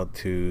 how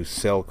to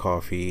sell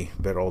coffee,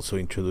 but also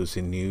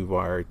introducing new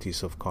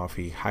varieties of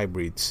coffee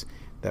hybrids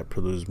that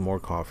produce more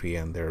coffee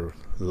and they're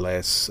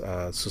less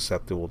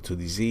susceptible to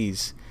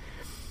disease.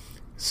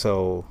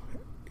 So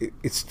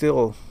it's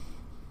still,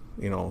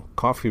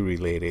 coffee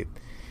related.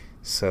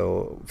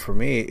 So for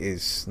me,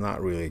 it's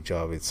not really a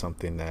job. It's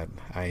something that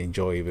I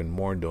enjoy even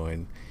more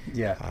doing.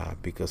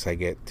 Because I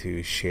get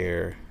to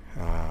share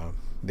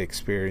the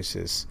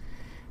experiences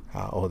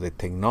or the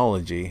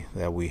technology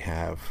that we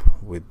have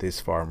with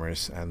these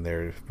farmers, and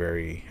they're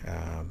very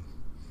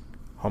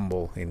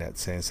humble in that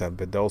sense.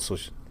 But also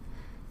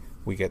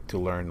we get to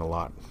learn a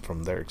lot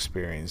from their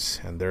experience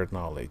and their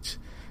knowledge.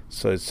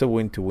 So it's a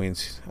win-to-win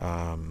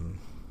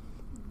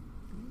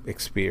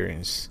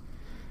experience.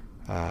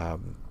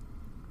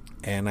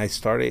 And I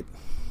started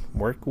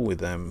working with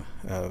them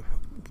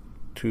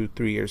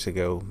 2-3 years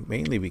ago,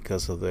 mainly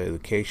because of the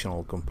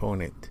educational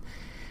component.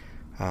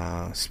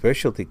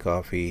 Specialty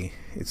coffee,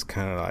 it's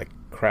kind of like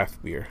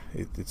craft beer.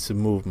 It's a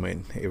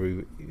movement.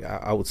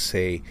 I would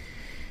say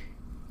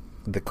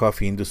the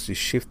coffee industry is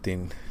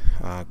shifting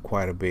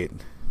quite a bit.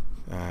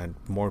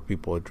 More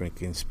people are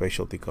drinking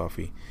specialty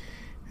coffee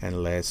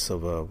and less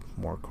of a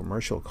more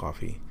commercial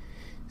coffee.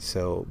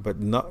 So, but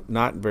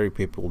not very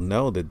people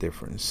know the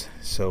difference.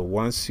 So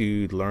once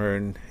you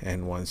learn,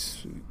 and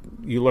once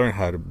you learn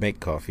how to make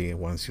coffee,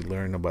 and once you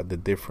learn about the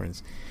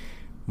difference,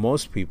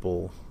 most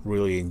people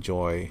really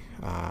enjoy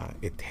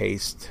a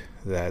taste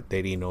that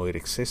they didn't know it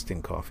existed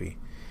in coffee.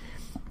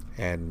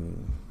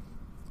 And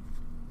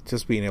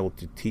just being able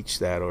to teach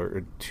that,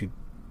 or to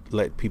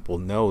let people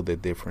know the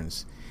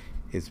difference,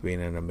 it's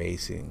been an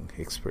amazing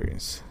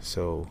experience.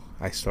 So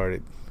I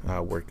started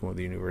working with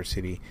the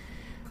university,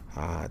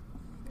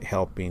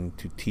 helping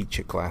to teach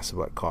a class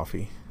about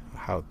coffee,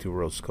 how to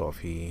roast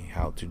coffee,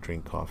 how to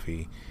drink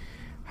coffee,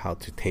 how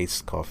to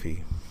taste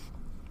coffee,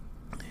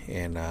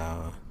 and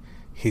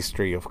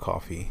history of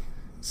coffee.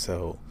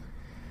 So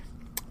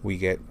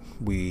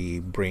we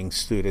bring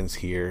students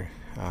here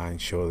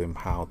and show them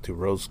how to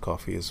roast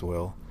coffee as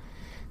well.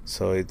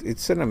 So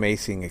it's an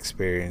amazing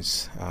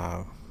experience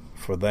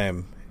for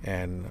them,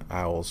 and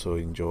I also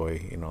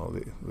enjoy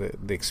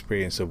the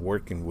experience of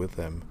working with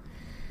them.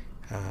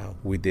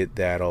 We did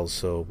that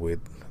also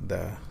with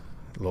the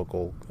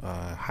local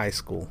high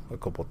school a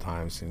couple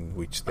times, in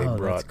which they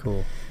brought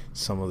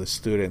some of the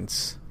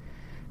students,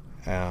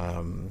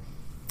 and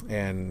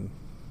I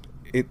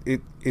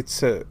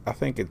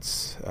think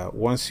it's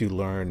once you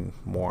learn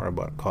more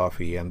about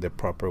coffee and the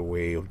proper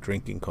way of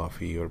drinking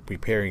coffee or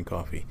preparing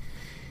coffee,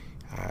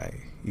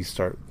 you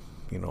start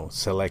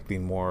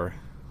selecting more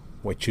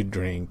what you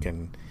drink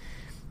and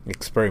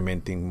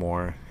experimenting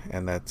more,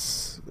 and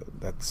that's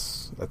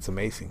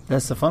amazing.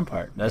 That's the fun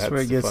part. That's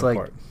where it gets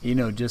like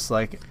just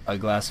like a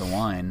glass of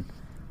wine,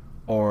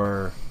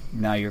 or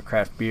now your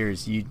craft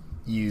beers,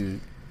 you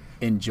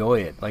enjoy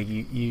it. Like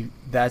you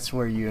that's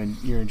where you're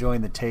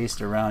enjoying the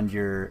taste around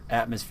your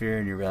atmosphere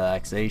and your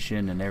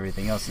relaxation and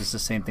everything else. It's the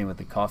same thing with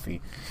the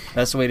coffee.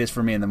 That's the way it is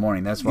for me in the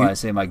morning. That's why I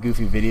say my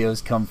goofy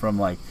videos come from,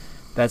 like,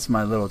 that's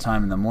my little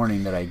time in the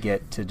morning that I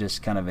get to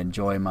just kind of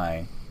enjoy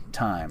my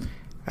time.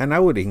 And I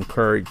would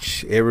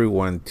encourage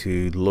everyone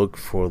to look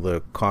for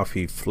the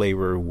coffee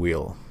flavor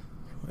wheel,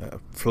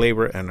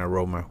 flavor and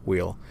aroma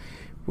wheel,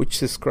 which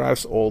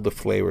describes all the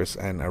flavors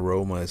and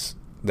aromas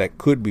that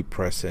could be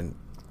present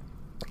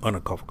on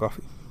a cup of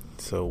coffee.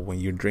 So when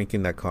you're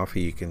drinking that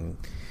coffee,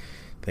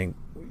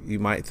 you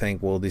might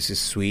think, well, this is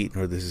sweet,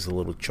 or this is a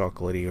little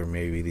chocolatey, or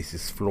maybe this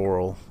is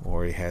floral,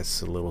 or it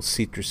has a little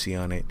citrusy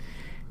on it,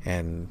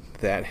 and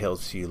that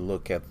helps you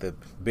look at the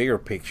bigger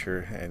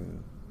picture.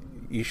 And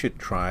you should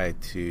try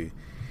to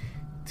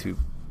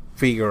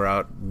figure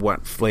out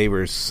what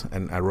flavors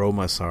and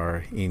aromas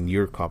are in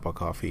your cup of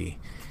coffee,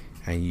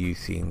 and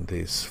using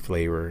this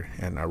flavor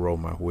and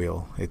aroma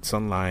wheel. It's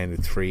online,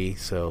 it's free,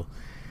 so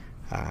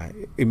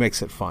it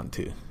makes it fun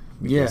too.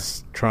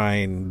 Because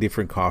trying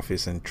different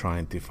coffees and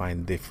trying to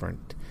find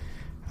different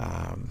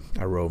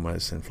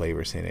aromas and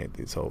flavors in it,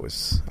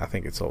 I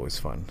think it's always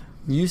fun.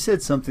 You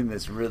said something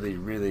that's really,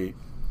 really,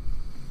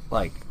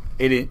 like,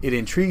 it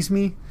intrigues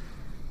me.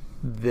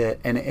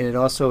 And it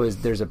also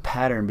is, there's a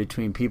pattern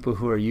between people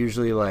who are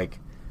usually like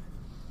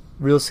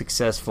real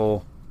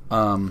successful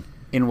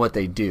in what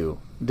they do.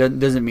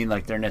 Doesn't mean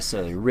like they're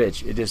necessarily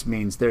rich. It just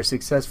means they're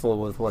successful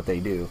with what they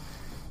do.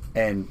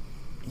 And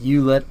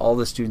you let all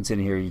the students in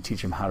here, you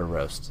teach them how to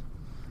roast.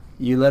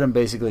 You let them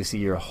basically see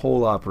your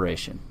whole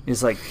operation.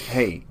 It's like,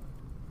 hey,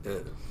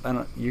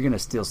 you're going to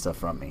steal stuff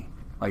from me.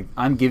 Like,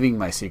 I'm giving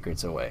my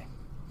secrets away.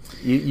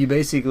 You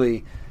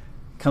basically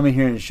come in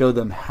here and show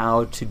them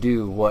how to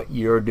do what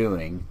you're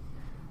doing,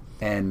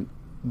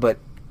 but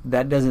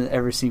that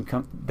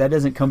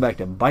doesn't come back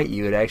to bite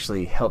you. It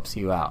actually helps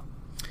you out.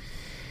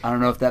 I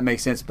don't know if that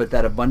makes sense, but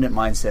that abundant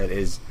mindset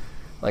is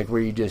like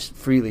where you just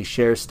freely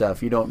share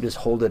stuff. You don't just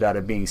hold it out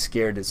of being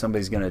scared that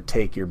somebody's going to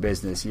take your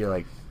business. You're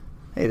like,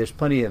 hey, there's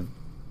plenty of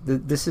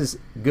this is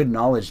good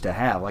knowledge to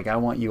have. Like, I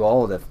want you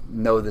all to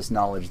know this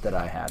knowledge that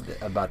I have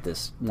about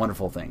this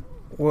wonderful thing.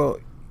 Well,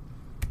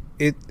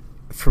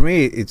 for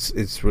me,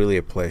 it's really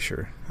a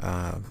pleasure.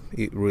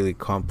 It really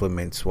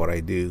complements what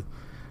I do.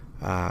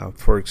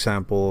 For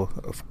example,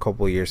 a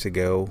couple of years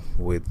ago,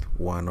 with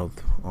one of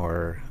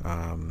our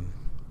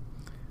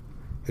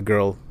a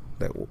girl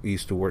that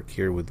used to work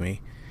here with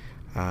me,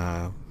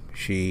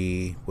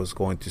 she was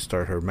going to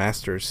start her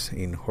master's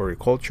in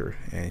horticulture,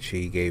 and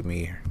she gave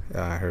me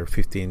her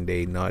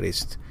 15-day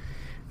notice.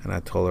 And I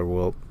told her,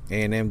 well,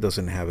 A&M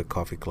doesn't have a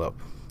coffee club.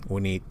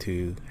 We need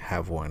to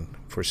have one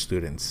for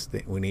students.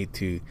 We need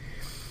to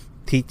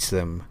teach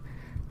them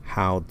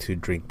how to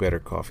drink better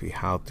coffee,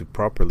 how to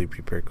properly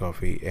prepare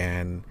coffee.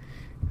 And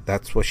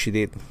that's what she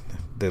did.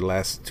 the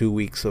last 2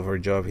 weeks of her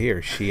job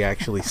here. She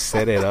actually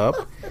set it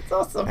up. That's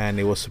awesome. And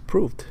it was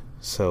approved.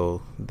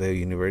 So the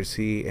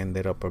university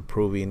ended up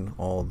approving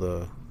all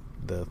the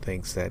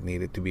things that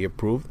needed to be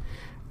approved.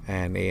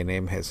 And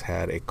A&M has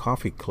had a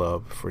coffee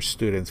club for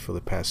students for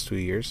the past 2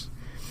 years.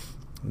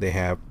 They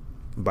have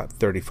about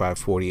 35,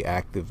 40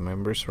 active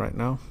members right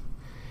now.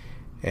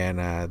 And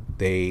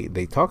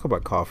they talk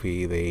about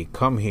coffee. They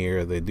come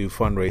here. They do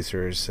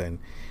fundraisers, and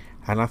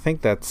I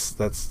think that's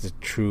the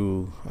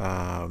true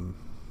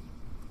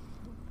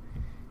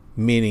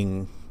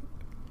meaning,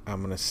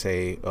 I'm gonna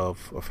say,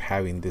 of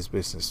having this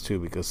business too,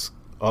 because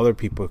other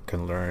people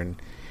can learn,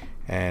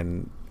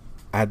 and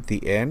at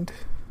the end,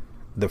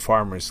 the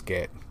farmers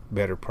get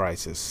better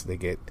prices. They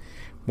get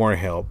more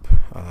help.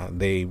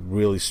 They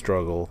really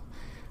struggle.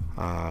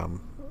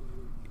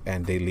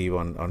 And they live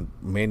on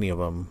many of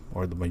them,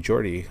 or the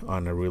majority,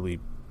 on a really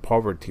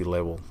poverty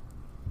level.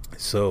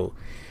 So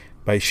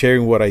by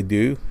sharing what I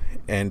do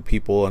and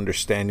people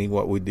understanding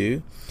what we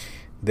do,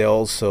 they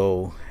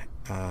also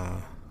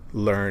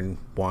learn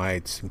why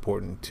it's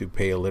important to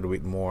pay a little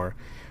bit more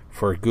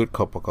for a good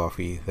cup of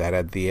coffee, that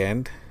at the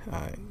end,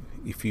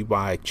 if you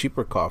buy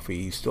cheaper coffee,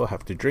 you still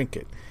have to drink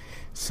it.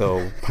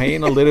 So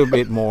paying a little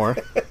bit more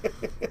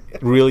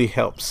really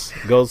helps,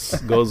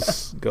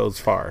 goes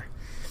far.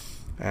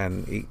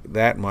 And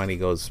that money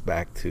goes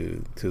back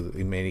to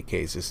in many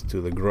cases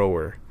to the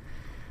grower,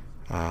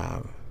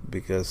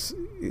 because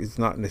it's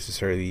not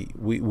necessarily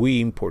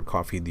we import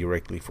coffee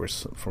directly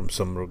from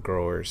some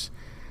growers.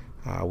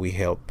 We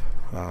help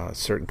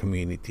certain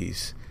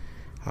communities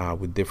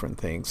with different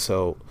things.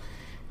 So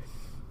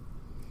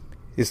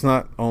it's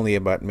not only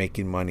about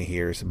making money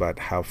here; it's about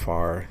how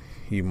far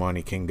your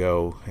money can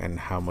go and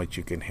how much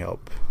you can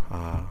help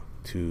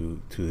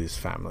to these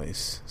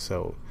families.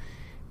 So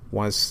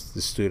once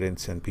the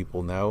students and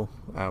people know,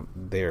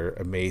 they're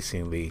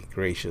amazingly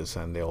gracious,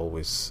 and they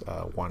always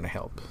want to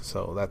help.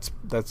 So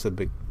that's a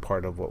big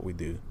part of what we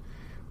do.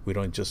 We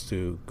don't just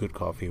do good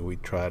coffee. We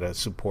try to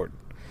support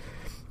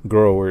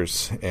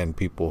growers and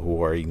people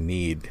who are in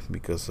need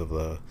because of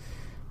the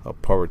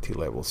poverty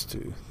levels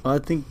too. Well, I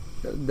think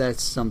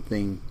that's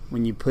something,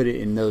 when you put it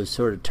in those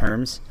sort of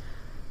terms,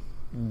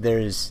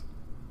 there's,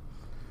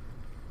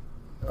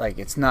 like,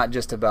 it's not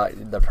just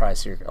about the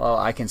price.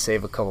 I can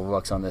save a couple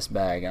bucks on this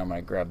bag, and I'm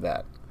going to grab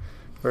that.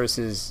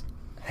 Versus,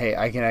 hey,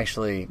 I can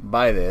actually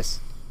buy this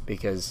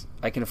because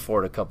I can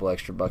afford a couple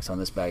extra bucks on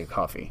this bag of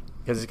coffee.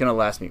 Because it's going to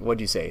last me,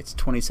 what'd you say? It's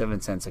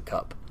 27 cents a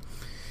cup.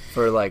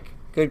 For, like,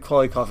 good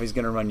quality coffee is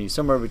going to run you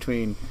somewhere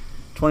between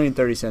 20 and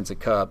 30 cents a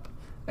cup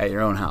at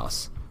your own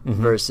house.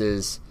 Mm-hmm.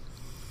 Versus,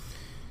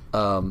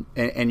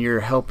 and you're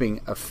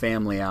helping a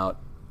family out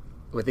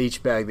with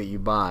each bag that you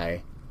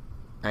buy,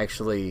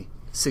 actually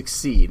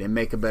succeed and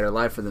make a better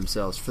life for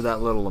themselves for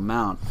that little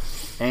amount,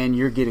 and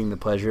you're getting the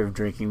pleasure of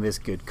drinking this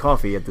good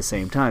coffee at the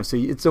same time. So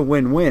it's a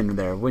win-win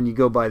there. When you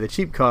go buy the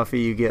cheap coffee,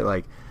 you get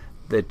like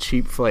the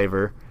cheap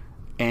flavor,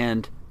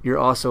 and you're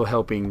also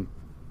helping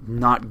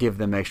not give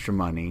them extra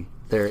money.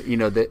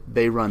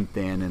 They run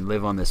thin and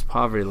live on this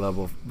poverty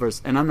level.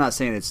 And I'm not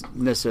saying it's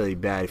necessarily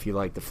bad if you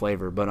like the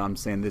flavor, but I'm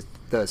saying this,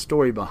 the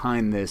story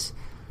behind this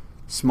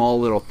small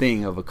little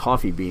thing of a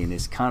coffee bean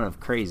is kind of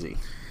crazy.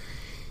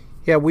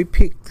 Yeah, we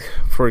picked,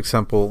 for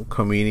example,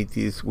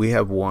 communities. We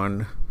have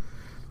one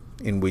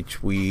in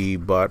which we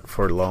bought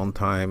for a long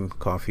time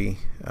coffee.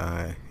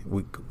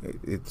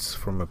 It's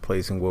from a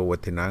place in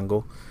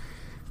Huehuetenango,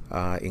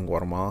 in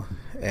Guatemala,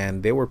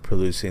 and they were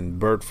producing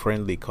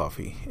bird-friendly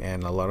coffee.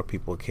 And a lot of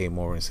people came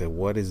over and said,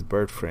 "What is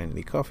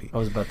bird-friendly coffee?" I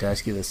was about to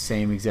ask you the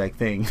same exact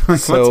thing.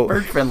 So what's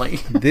bird-friendly?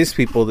 These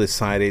people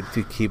decided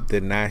to keep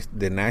the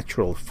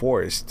natural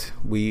forest.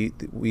 We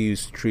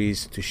use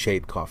trees to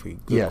shade coffee.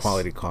 Good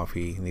quality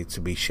coffee needs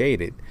to be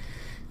shaded.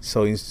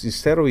 So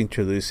instead of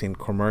introducing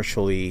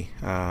commercially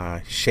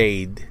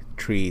shade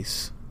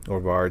trees or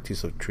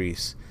varieties of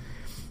trees,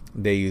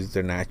 they use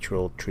the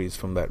natural trees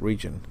from that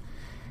region.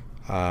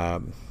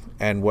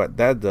 And what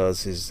that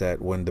does is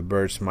that when the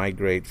birds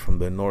migrate from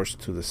the north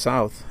to the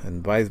south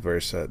and vice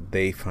versa,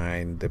 they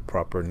find the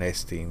proper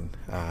nesting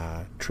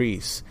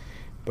trees,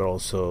 but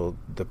also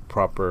the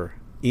proper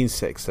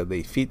insects that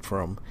they feed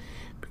from.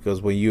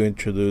 Because when you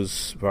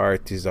introduce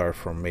varieties that are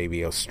from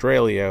maybe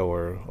Australia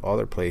or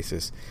other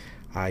places,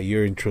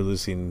 you're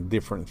introducing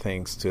different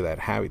things to that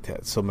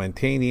habitat. So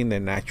maintaining the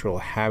natural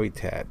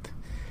habitat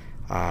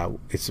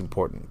is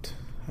important.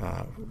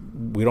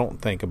 We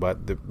don't think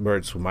about the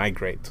birds who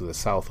migrate to the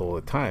south all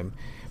the time,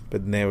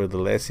 but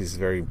nevertheless it's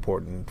very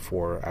important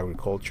for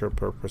agriculture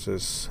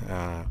purposes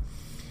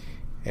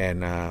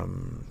and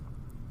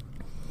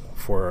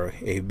for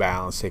a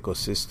balanced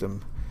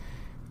ecosystem.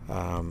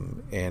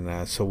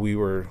 So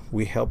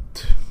we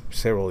helped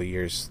several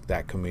years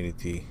that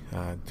community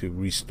to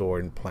restore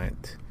and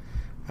plant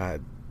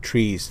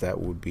trees that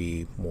would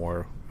be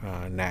more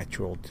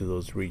natural to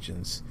those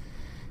regions.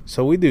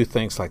 So we do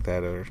things like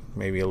that, or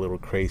maybe a little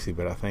crazy,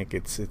 but I think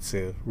it's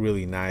a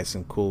really nice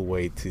and cool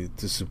way to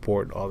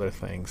support other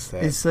things.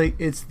 It's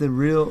the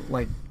real,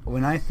 like,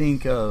 when I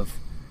think of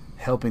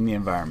helping the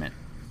environment,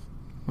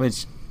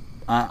 which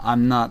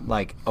I'm not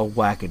like a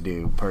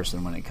wackadoo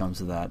person when it comes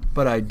to that,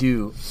 but I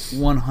do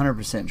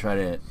 100% try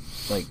to,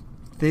 like,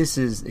 this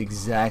is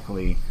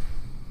exactly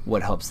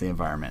what helps the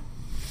environment.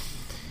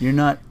 You're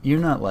not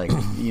like,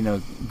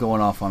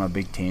 going off on a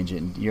big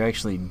tangent. You're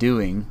actually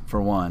doing,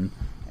 for one,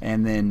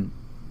 and then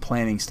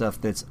planting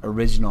stuff that's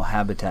original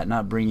habitat,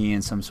 not bringing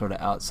in some sort of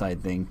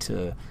outside thing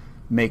to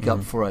make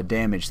up for a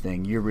damaged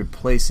thing. You're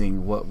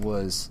replacing what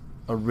was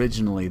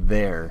originally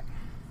there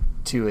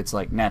to its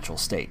like natural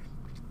state.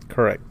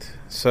 Correct.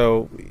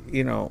 So,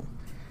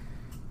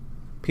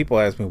 people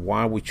ask me,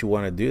 why would you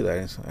want to do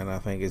that? And I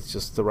think it's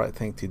just the right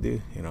thing to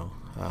do,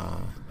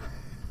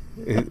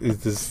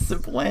 It's this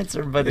simple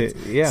answer, but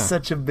it's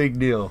such a big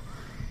deal.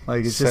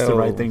 Like, it's just the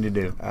right thing to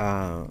do.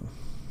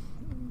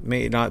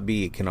 May not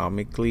be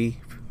economically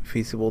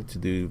feasible to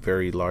do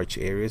very large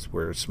areas.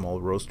 We're a small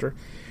roaster,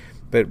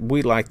 but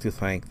we like to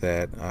think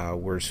that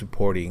we're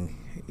supporting,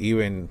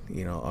 even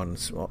on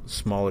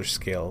smaller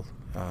scale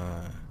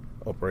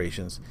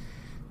operations,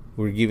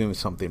 we're giving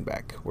something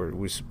back.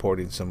 We're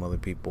supporting some other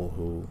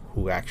people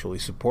who actually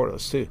support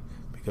us too,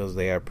 because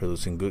they are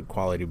producing good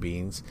quality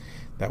beans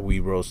that we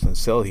roast and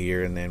sell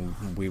here. And then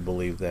we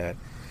believe that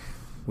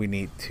we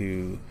need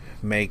to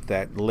make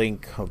that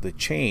link of the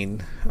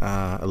chain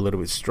a little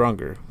bit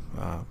stronger,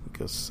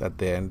 because at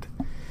the end,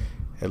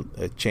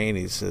 a chain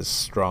is as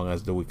strong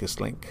as the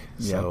weakest link.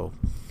 Yep. So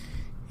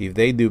if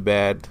they do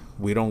bad,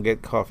 we don't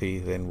get coffee,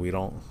 then we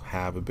don't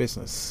have a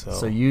business.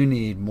 So you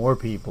need more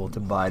people to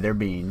buy their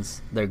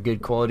beans, their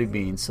good quality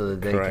beans, so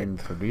that they can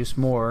produce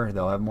more.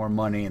 They'll have more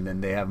money, and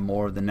then they have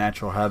more of the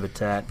natural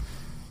habitat.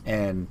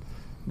 And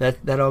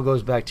that all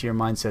goes back to your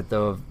mindset,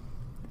 though, of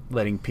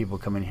letting people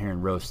come in here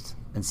and roast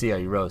and see how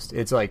you roast.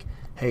 It's like,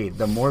 hey,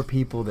 the more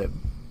people that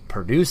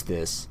produce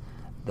this,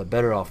 the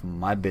better off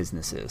my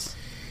business is.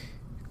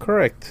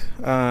 Correct.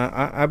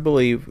 I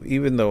believe,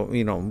 even though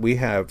we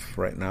have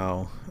right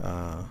now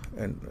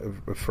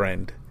a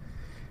friend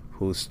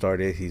who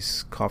started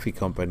his coffee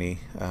company.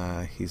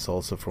 He's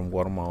also from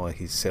Guatemala.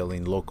 He's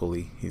selling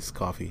locally his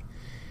coffee,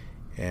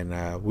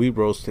 and we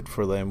roast it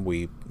for them.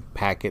 We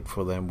pack it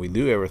for them. We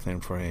do everything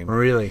for him.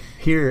 Really?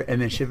 Here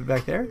and then ship it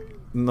back there?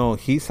 No,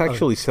 he's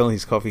actually selling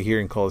his coffee here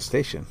in College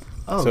Station.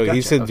 Oh, so gotcha.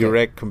 He's a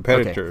direct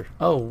competitor. Okay.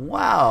 Oh,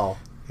 wow.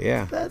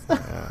 Yeah.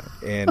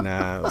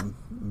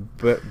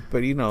 But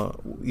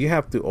you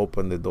have to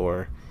open the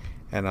door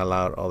and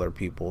allow other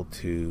people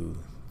to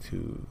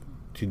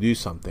do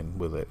something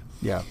with it.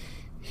 Yeah.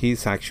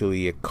 He's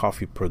actually a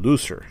coffee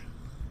producer,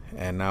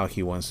 and now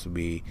he wants to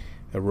be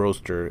a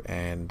roaster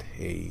and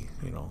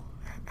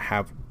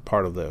have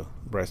part of the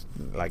rest,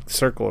 like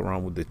circle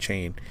around with the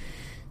chain.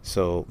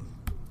 So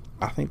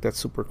I think that's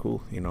super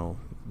cool,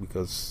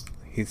 because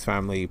his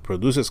family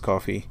produces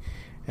coffee,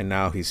 and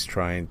now he's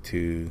trying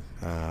to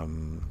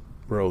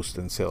roast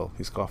and sell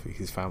his coffee,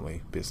 his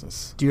family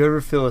business. Do you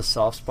ever feel a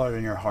soft spot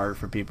in your heart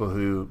for people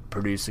who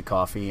produce the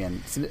coffee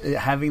and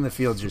having the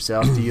fields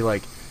yourself? Do you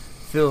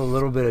feel a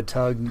little bit of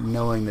tug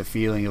knowing the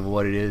feeling of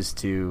what it is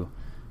to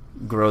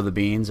grow the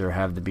beans or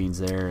have the beans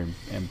there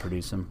and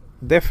produce them?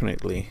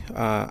 Definitely.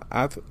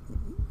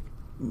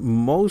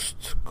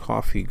 Most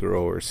coffee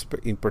growers,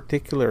 in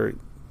particular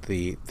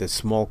the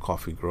small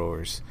coffee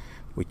growers,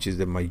 which is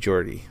the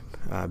majority.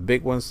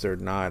 Big ones, there are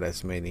not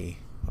as many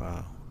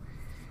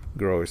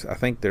growers. I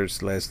think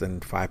there's less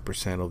than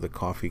 5% of the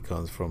coffee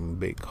comes from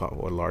big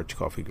or large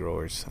coffee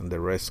growers, and the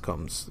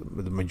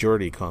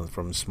majority comes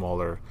from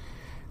smaller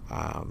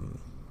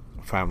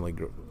family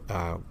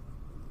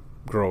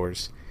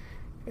growers,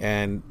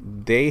 and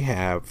they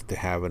have to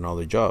have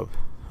another job.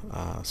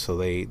 So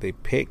they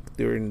pick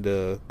during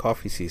the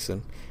coffee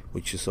season,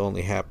 which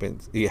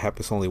happens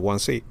only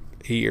once a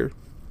year,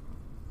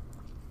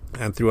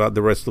 and throughout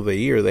the rest of the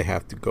year they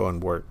have to go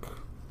and work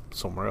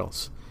somewhere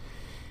else.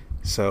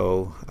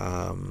 So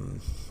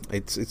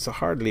it's a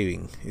hard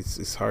living.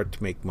 It's hard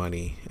to make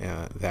money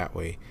that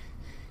way.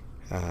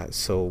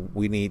 So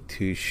we need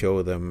to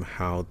show them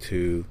how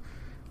to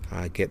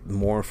get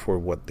more for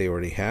what they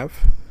already have,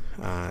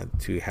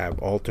 to have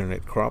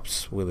alternate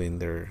crops within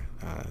their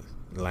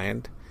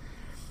land.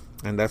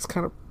 And that's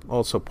kind of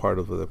also part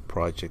of the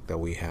project that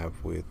we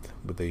have with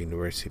the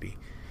university.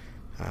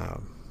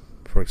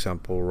 For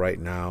example, right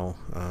now,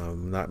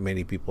 not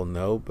many people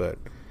know, but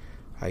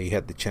you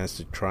had the chance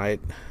to try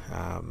it.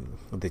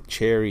 The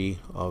cherry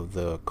of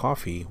the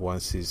coffee,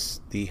 once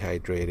it's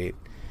dehydrated,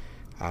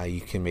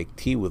 you can make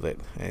tea with it.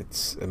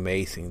 It's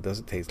amazing. It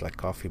doesn't taste like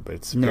coffee, but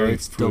it's very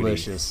fruity.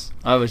 Delicious.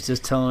 I was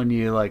just telling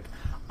you,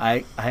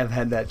 I have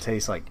had that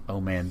taste.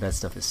 Oh man, that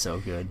stuff is so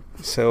good.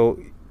 So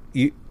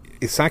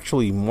it's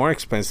actually more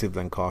expensive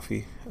than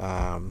coffee,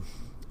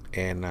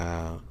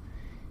 and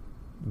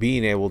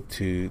being able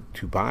to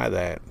buy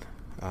that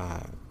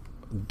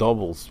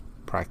doubles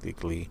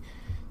practically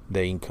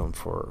the income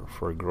for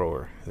a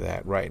grower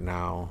that right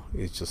now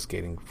is just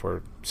getting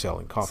for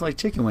selling coffee. It's like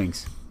chicken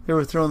wings. They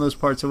were throwing those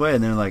parts away,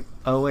 and they're like,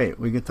 oh wait,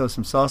 we can throw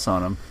some sauce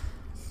on them,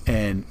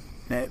 and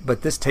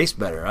But this tastes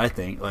better, I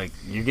think. Like,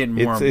 you're getting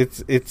more.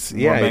 It's bang it's for a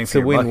your buck out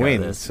of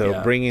win-win. this. So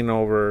Yeah. bringing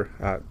over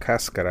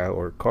cascara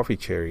or coffee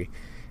cherry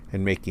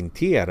and making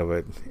tea out of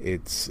it,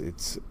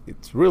 it's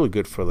really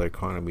good for the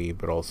economy,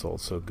 but also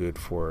good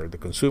for the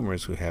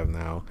consumers who have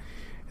now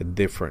a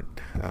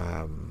different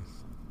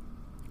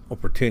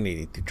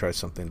opportunity to try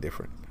something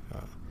different.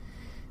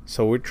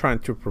 So we're trying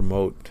to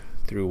promote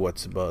through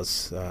What's the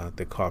Buzz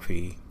the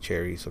coffee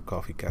cherries or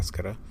coffee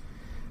cascara,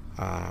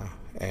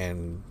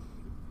 and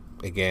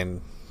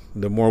again,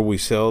 the more we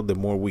sell, the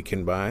more we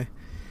can buy,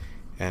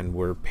 and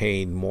we're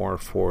paying more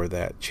for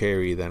that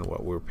cherry than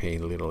what we're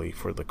paying literally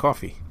for the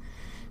coffee.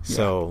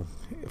 So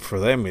for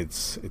them,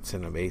 it's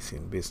an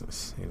amazing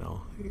business.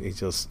 It's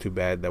just too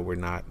bad that we're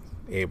not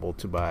able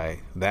to buy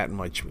that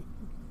much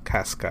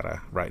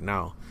cascara right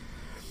now,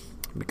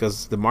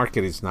 because the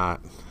market is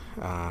not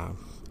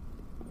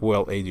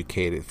well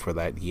educated for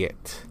that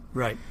yet.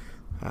 Right.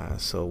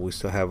 So we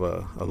still have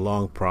a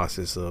long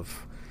process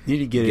of You need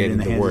to get it in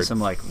the hands word. of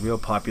some like real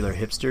popular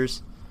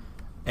hipsters,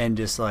 and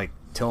just like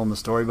tell them the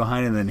story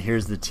behind it, and then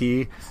here's the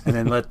tea, and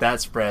then let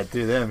that spread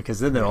through them, because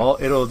then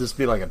it'll just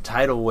be like a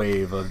tidal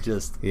wave of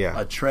just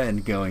a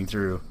trend going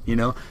through,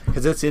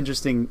 because it's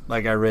interesting.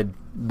 Like, I read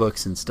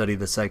books and studied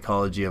the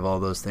psychology of all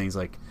those things.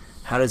 Like,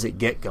 how does it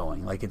get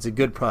going? Like, it's a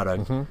good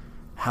product. Mm-hmm.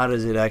 How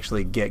does it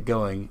actually get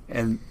going?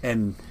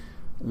 And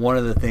one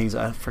of the things,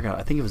 I forgot,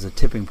 I think it was A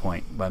Tipping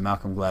Point by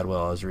Malcolm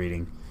Gladwell I was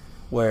reading,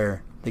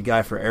 where the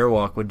guy for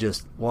Airwalk would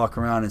just walk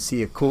around and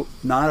see a cool,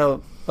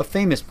 not a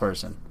famous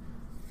person,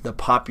 the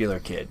popular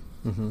kid,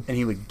 and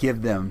he would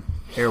give them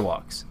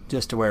Airwalks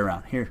just to wear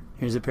around.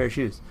 Here's a pair of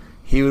shoes.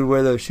 He would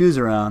wear those shoes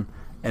around,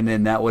 and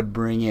then that would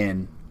bring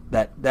in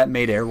that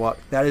made Airwalk.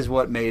 That is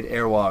what made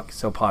Airwalk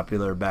so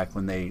popular back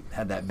when they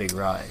had that big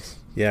rise.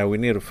 Yeah, we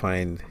need to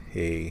find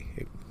a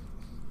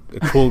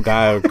cool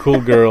guy or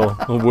cool girl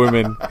or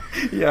woman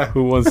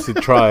who wants to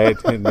try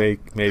it and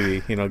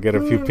maybe get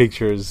a few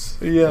pictures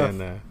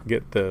and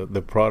get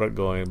the product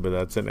going. But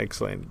that's an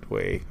excellent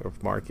way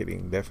of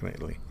marketing,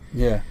 definitely.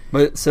 Yeah,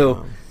 but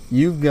so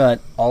you've got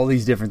all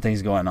these different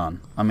things going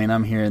on. I mean,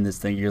 I'm hearing this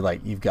thing. You're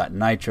like, you've got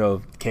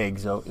nitro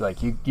kegs. Like,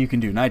 you can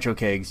do nitro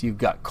kegs. You've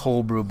got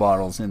cold brew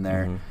bottles in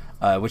there,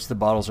 which the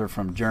bottles are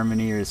from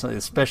Germany, or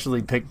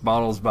especially picked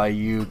bottles by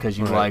you because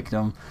you liked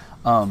them.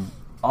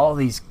 All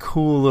these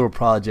cool little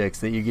projects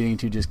that you're getting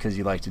to just because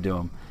you like to do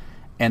them,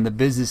 and the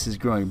business is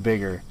growing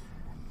bigger.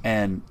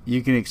 And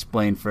you can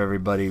explain for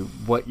everybody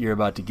what you're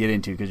about to get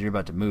into, because you're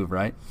about to move,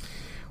 right?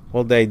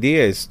 Well, the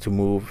idea is to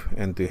move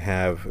and to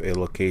have a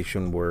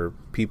location where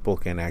people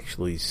can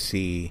actually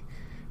see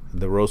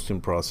the roasting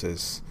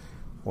process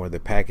or the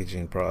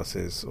packaging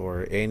process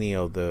or any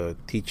of the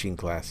teaching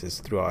classes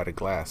throughout a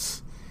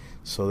glass.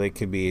 So they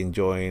could be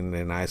enjoying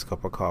a nice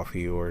cup of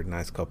coffee or a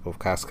nice cup of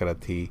cascara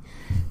tea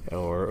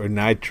or a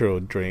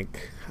nitro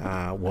drink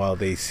while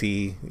they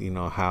see,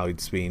 how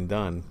it's being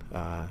done,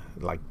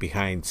 like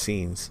behind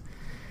scenes.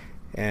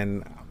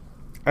 And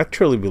I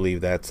truly believe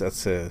that's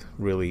a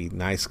really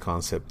nice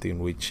concept in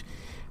which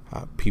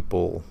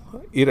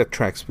it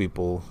attracts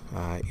people.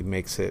 It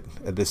makes it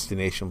a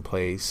destination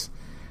place,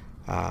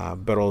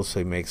 but also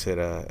it makes it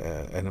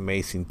an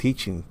amazing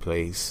teaching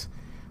place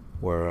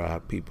where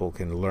people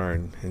can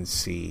learn and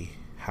see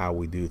how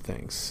we do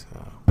things.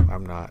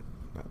 I'm not,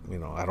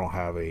 I don't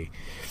have a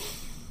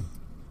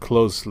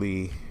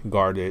closely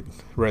guarded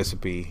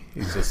recipe.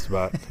 It's just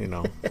about,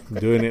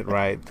 doing it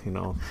right,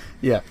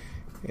 Yeah.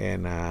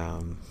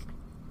 And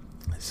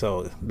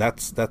so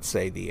that's the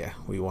idea.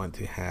 We want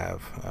to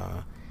have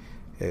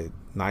a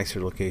nicer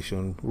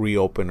location,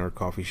 reopen our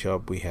coffee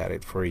shop. We had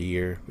it for a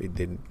year. It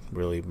didn't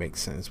really make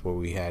sense where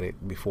we had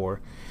it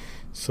before.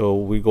 So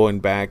we're going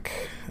back.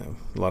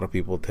 A lot of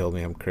people tell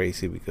me I'm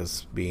crazy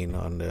because being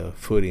on the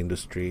food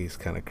industry is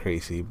kind of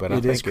crazy. But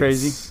it is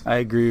crazy. I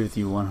agree with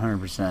you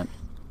 100%.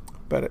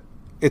 But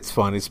it's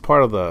fun. It's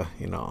part of the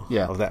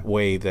of that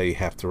wave that you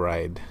have to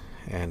ride.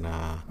 And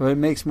well, it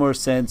makes more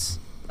sense.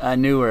 I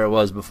knew where it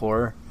was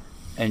before,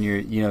 and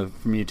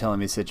from you telling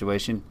me the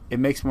situation, it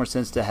makes more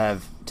sense to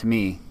have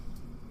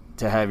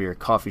your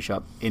coffee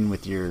shop in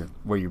with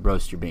where you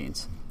roast your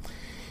beans.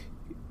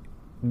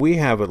 We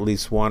have at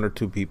least one or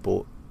two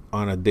people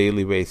on a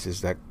daily basis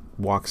that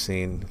walks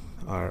in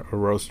our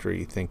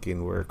roastery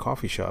thinking we're a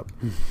coffee shop.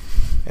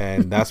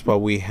 And that's why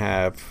we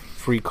have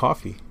free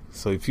coffee.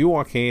 So if you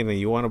walk in and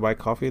you want to buy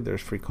coffee,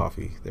 there's free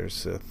coffee.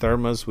 There's a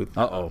thermos with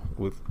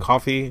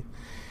coffee,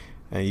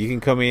 and you can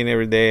come in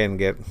every day and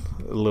get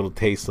a little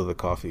taste of the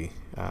coffee.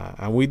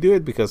 And we do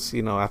it because,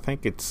 I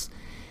think it's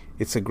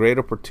a great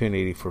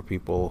opportunity for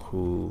people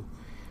who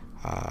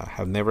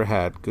have never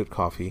had good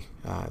coffee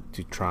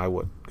to try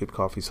what good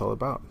coffee is all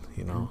about,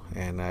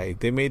 And if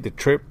they made the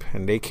trip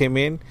and they came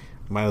in,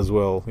 might as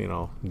well,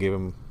 give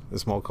them a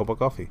small cup of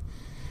coffee.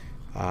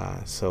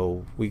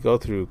 So we go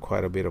through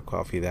quite a bit of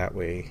coffee that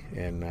way,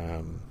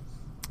 and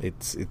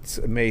it's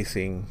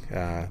amazing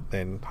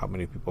then how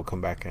many people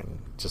come back and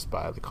just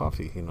buy the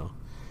coffee,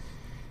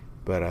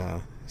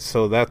 But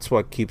so that's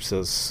what keeps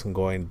us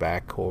going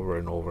back over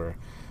and over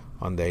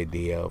on the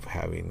idea of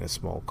having a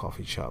small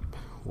coffee shop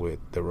with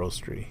the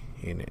roastery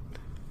in it.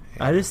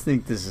 I just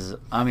think this is,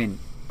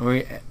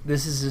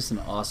 this is just an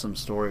awesome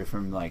story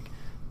from like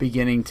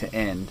beginning to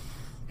end.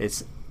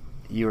 It's,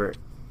 you're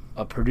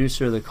a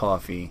producer of the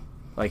coffee,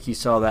 like you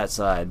saw that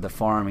side, the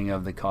farming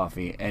of the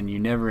coffee, and you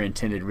never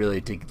intended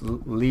really to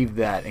leave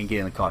that and get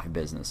in the coffee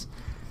business.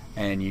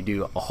 And you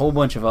do a whole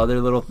bunch of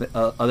other little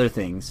other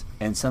things,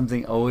 and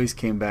something always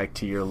came back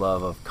to your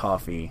love of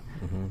coffee.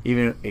 Mm-hmm.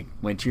 Even it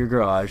went to your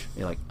garage,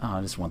 you're like, oh,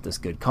 I just want this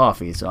good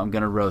coffee, so I'm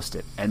going to roast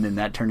it. And then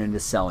that turned into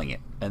selling it.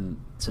 And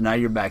so now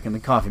you're back in the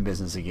coffee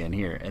business again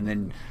here. And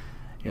then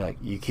you're like,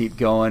 you keep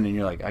going, and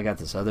you're like, I got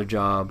this other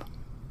job.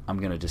 I'm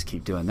going to just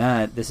keep doing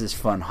that. This is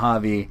fun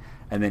hobby.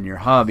 And then your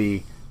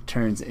hobby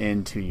turns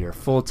into your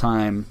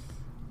full-time,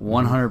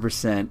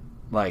 100%,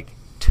 like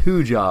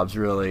 2 jobs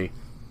really,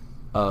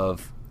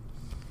 of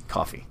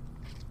coffee.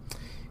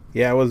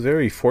 Yeah, I was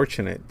very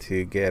fortunate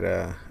to get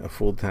a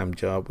full-time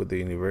job with the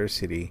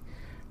university,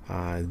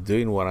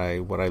 doing what I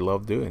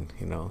love doing.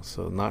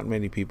 So not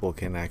many people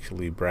can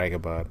actually brag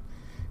about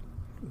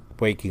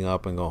waking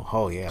up and go,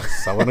 oh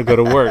yes, I want to go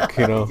to work.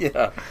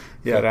 Yeah.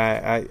 But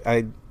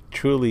I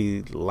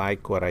truly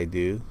like what I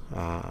do.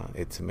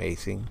 It's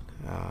amazing,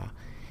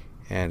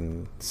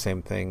 and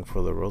same thing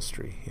for the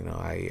roastery.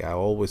 I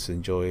always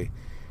enjoy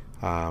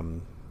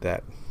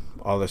that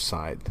other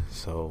side.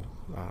 So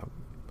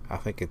I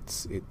think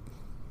it's a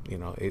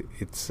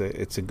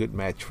good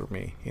match for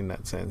me in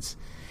that sense.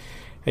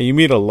 And you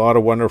meet a lot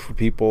of wonderful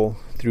people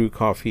through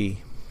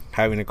coffee,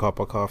 having a cup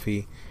of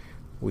coffee.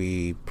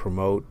 We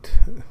promote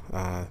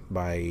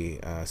by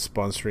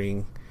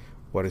sponsoring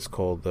what is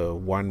called the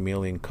 1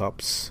 Million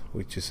Cups,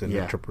 which is an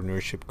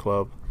entrepreneurship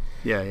club.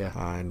 Yeah.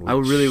 I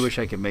really wish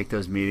I could make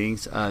those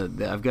meetings.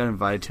 I've got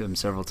invited to him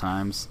several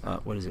times.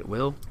 What is it,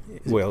 Will?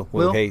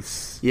 Will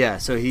Hayes. Yeah,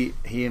 so he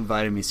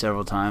invited me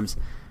several times.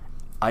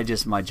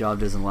 My job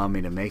doesn't allow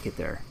me to make it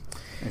there.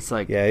 It's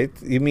like... Yeah,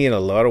 you meet a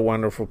lot of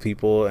wonderful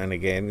people, and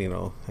again,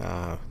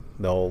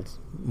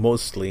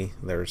 mostly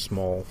they're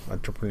small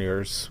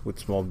entrepreneurs with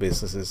small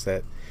businesses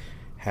that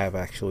have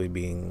actually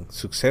been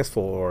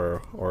successful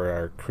or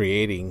are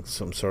creating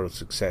some sort of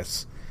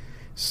success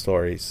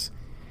stories.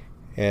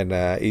 And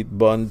it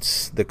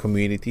bonds the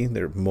community.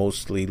 They're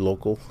mostly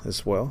local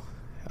as well.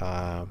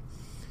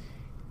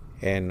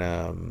 And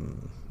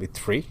it's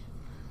free.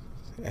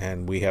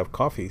 And we have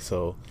coffee.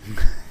 So,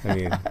 I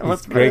mean,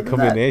 it's a great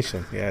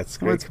combination. Yeah, it's a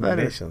great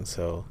combination. Better?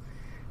 So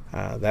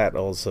that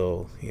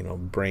also,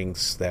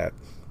 brings that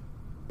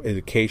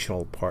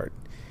educational part.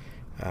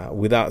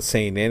 Without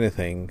saying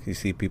anything, you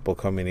see people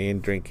coming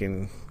in,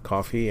 drinking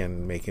coffee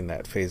and making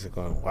that face of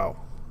going, wow,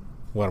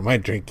 what am I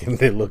drinking?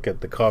 They look at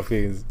the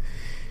coffee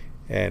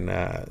and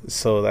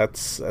so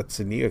that's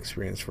a new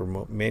experience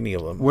for many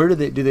of them. Where do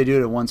they do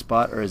it at one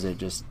spot, or is it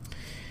just...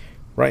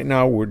 Right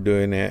now we're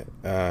doing it,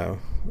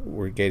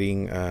 we're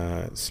getting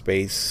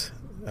space,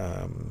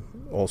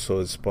 also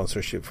a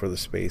sponsorship for the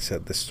space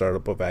at the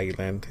Startup of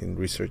Aggieland in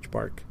Research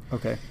Park.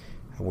 Okay.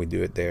 And we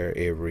do it there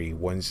every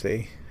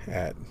Wednesday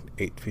at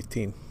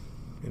 8:15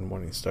 in the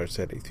morning. Starts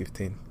at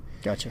 8:15.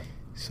 Gotcha.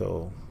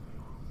 So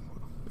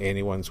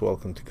anyone's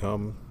welcome to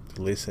come,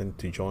 to listen,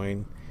 to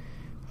join.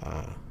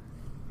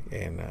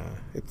 And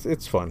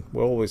it's fun.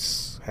 We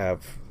always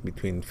have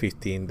between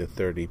 15 to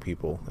 30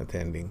 people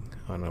attending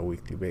on a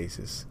weekly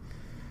basis.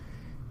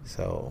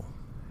 So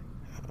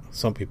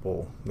some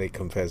people, they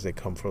confess they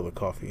come for the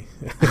coffee.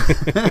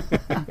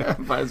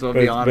 Might as well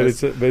be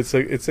honest. But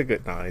it's a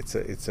good. No,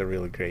 it's a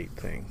really great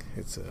thing.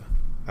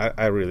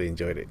 I really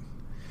enjoyed it.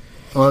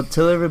 Well,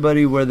 tell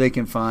everybody where they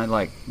can find,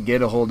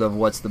 get a hold of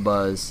What's the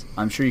Buzz.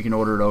 I'm sure you can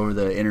order it over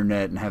the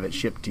internet and have it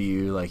shipped to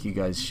you, like you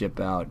guys ship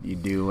out. You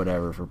do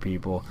whatever for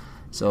people.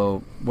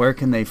 So where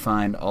can they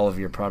find all of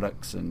your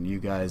products and you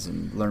guys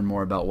and learn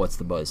more about What's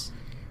the Buzz?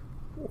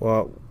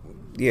 Well,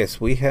 yes,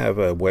 we have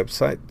a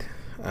website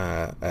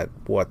at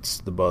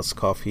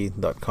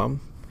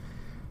whatsthebuzzcoffee.com.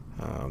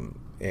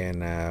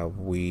 And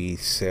we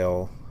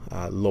sell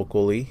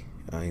locally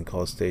in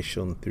College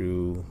Station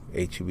through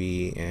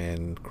H-E-B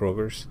and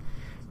Kroger's.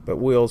 But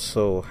we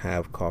also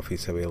have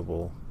coffees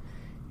available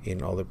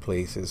in other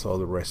places,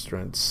 other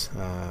restaurants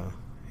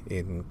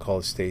in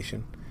College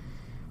Station,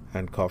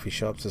 and coffee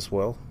shops as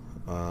well,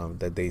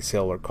 that they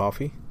sell our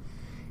coffee.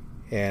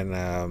 And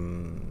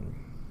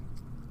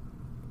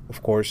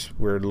of course,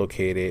 we're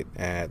located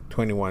at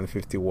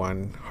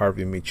 2151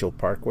 Harvey Mitchell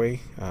Parkway,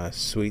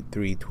 Suite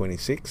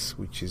 326,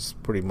 which is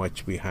pretty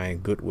much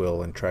behind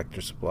Goodwill and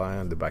Tractor Supply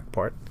on the back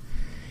part.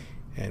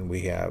 And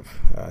we have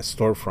a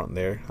storefront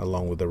there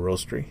along with the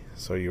roastery,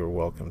 so you're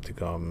welcome to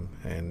come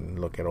and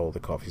look at all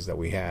the coffees that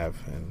we have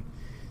and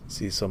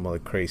see some of the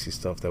crazy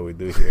stuff that we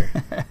do here.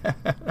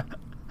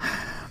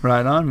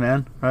 Right on,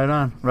 man. Right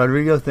on.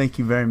 Rodrigo, thank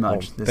you very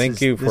much. Well, this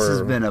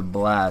has been a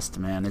blast,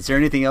 man. Is there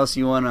anything else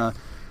you want to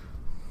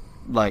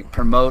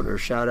promote or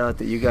shout out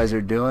that you guys are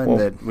doing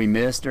that we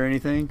missed or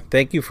anything?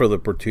 Thank you for the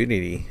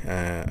opportunity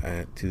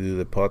to do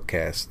the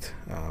podcast.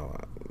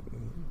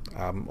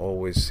 I'm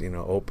always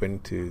open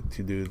to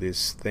do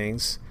these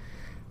things.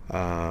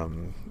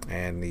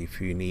 And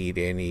if you need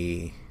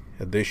any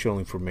additional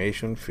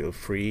information, feel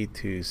free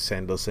to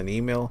send us an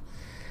email,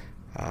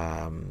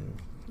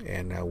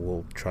 and I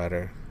will try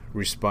to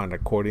respond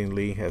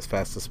accordingly as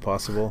fast as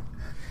possible.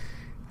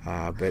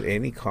 But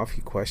any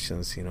coffee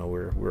questions,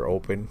 we're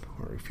open.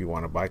 Or if you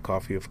want to buy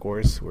coffee, of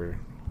course, we're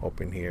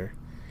open here.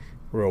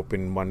 We're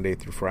open Monday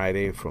through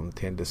Friday from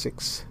 10 to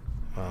 6.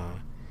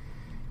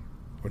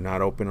 We're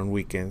not open on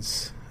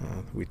weekends.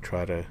 We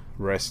try to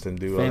rest and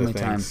do family other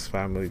things.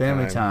 Family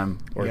time.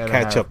 Or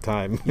catch-up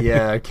time.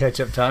 Yeah,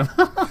 catch-up time.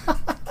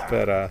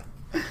 But,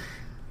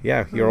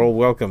 yeah, you're all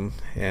welcome.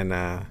 And,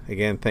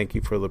 again, thank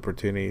you for the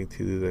opportunity to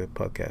do the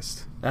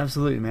podcast.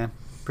 Absolutely, man.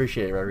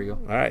 Appreciate it, Rodrigo.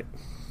 All right.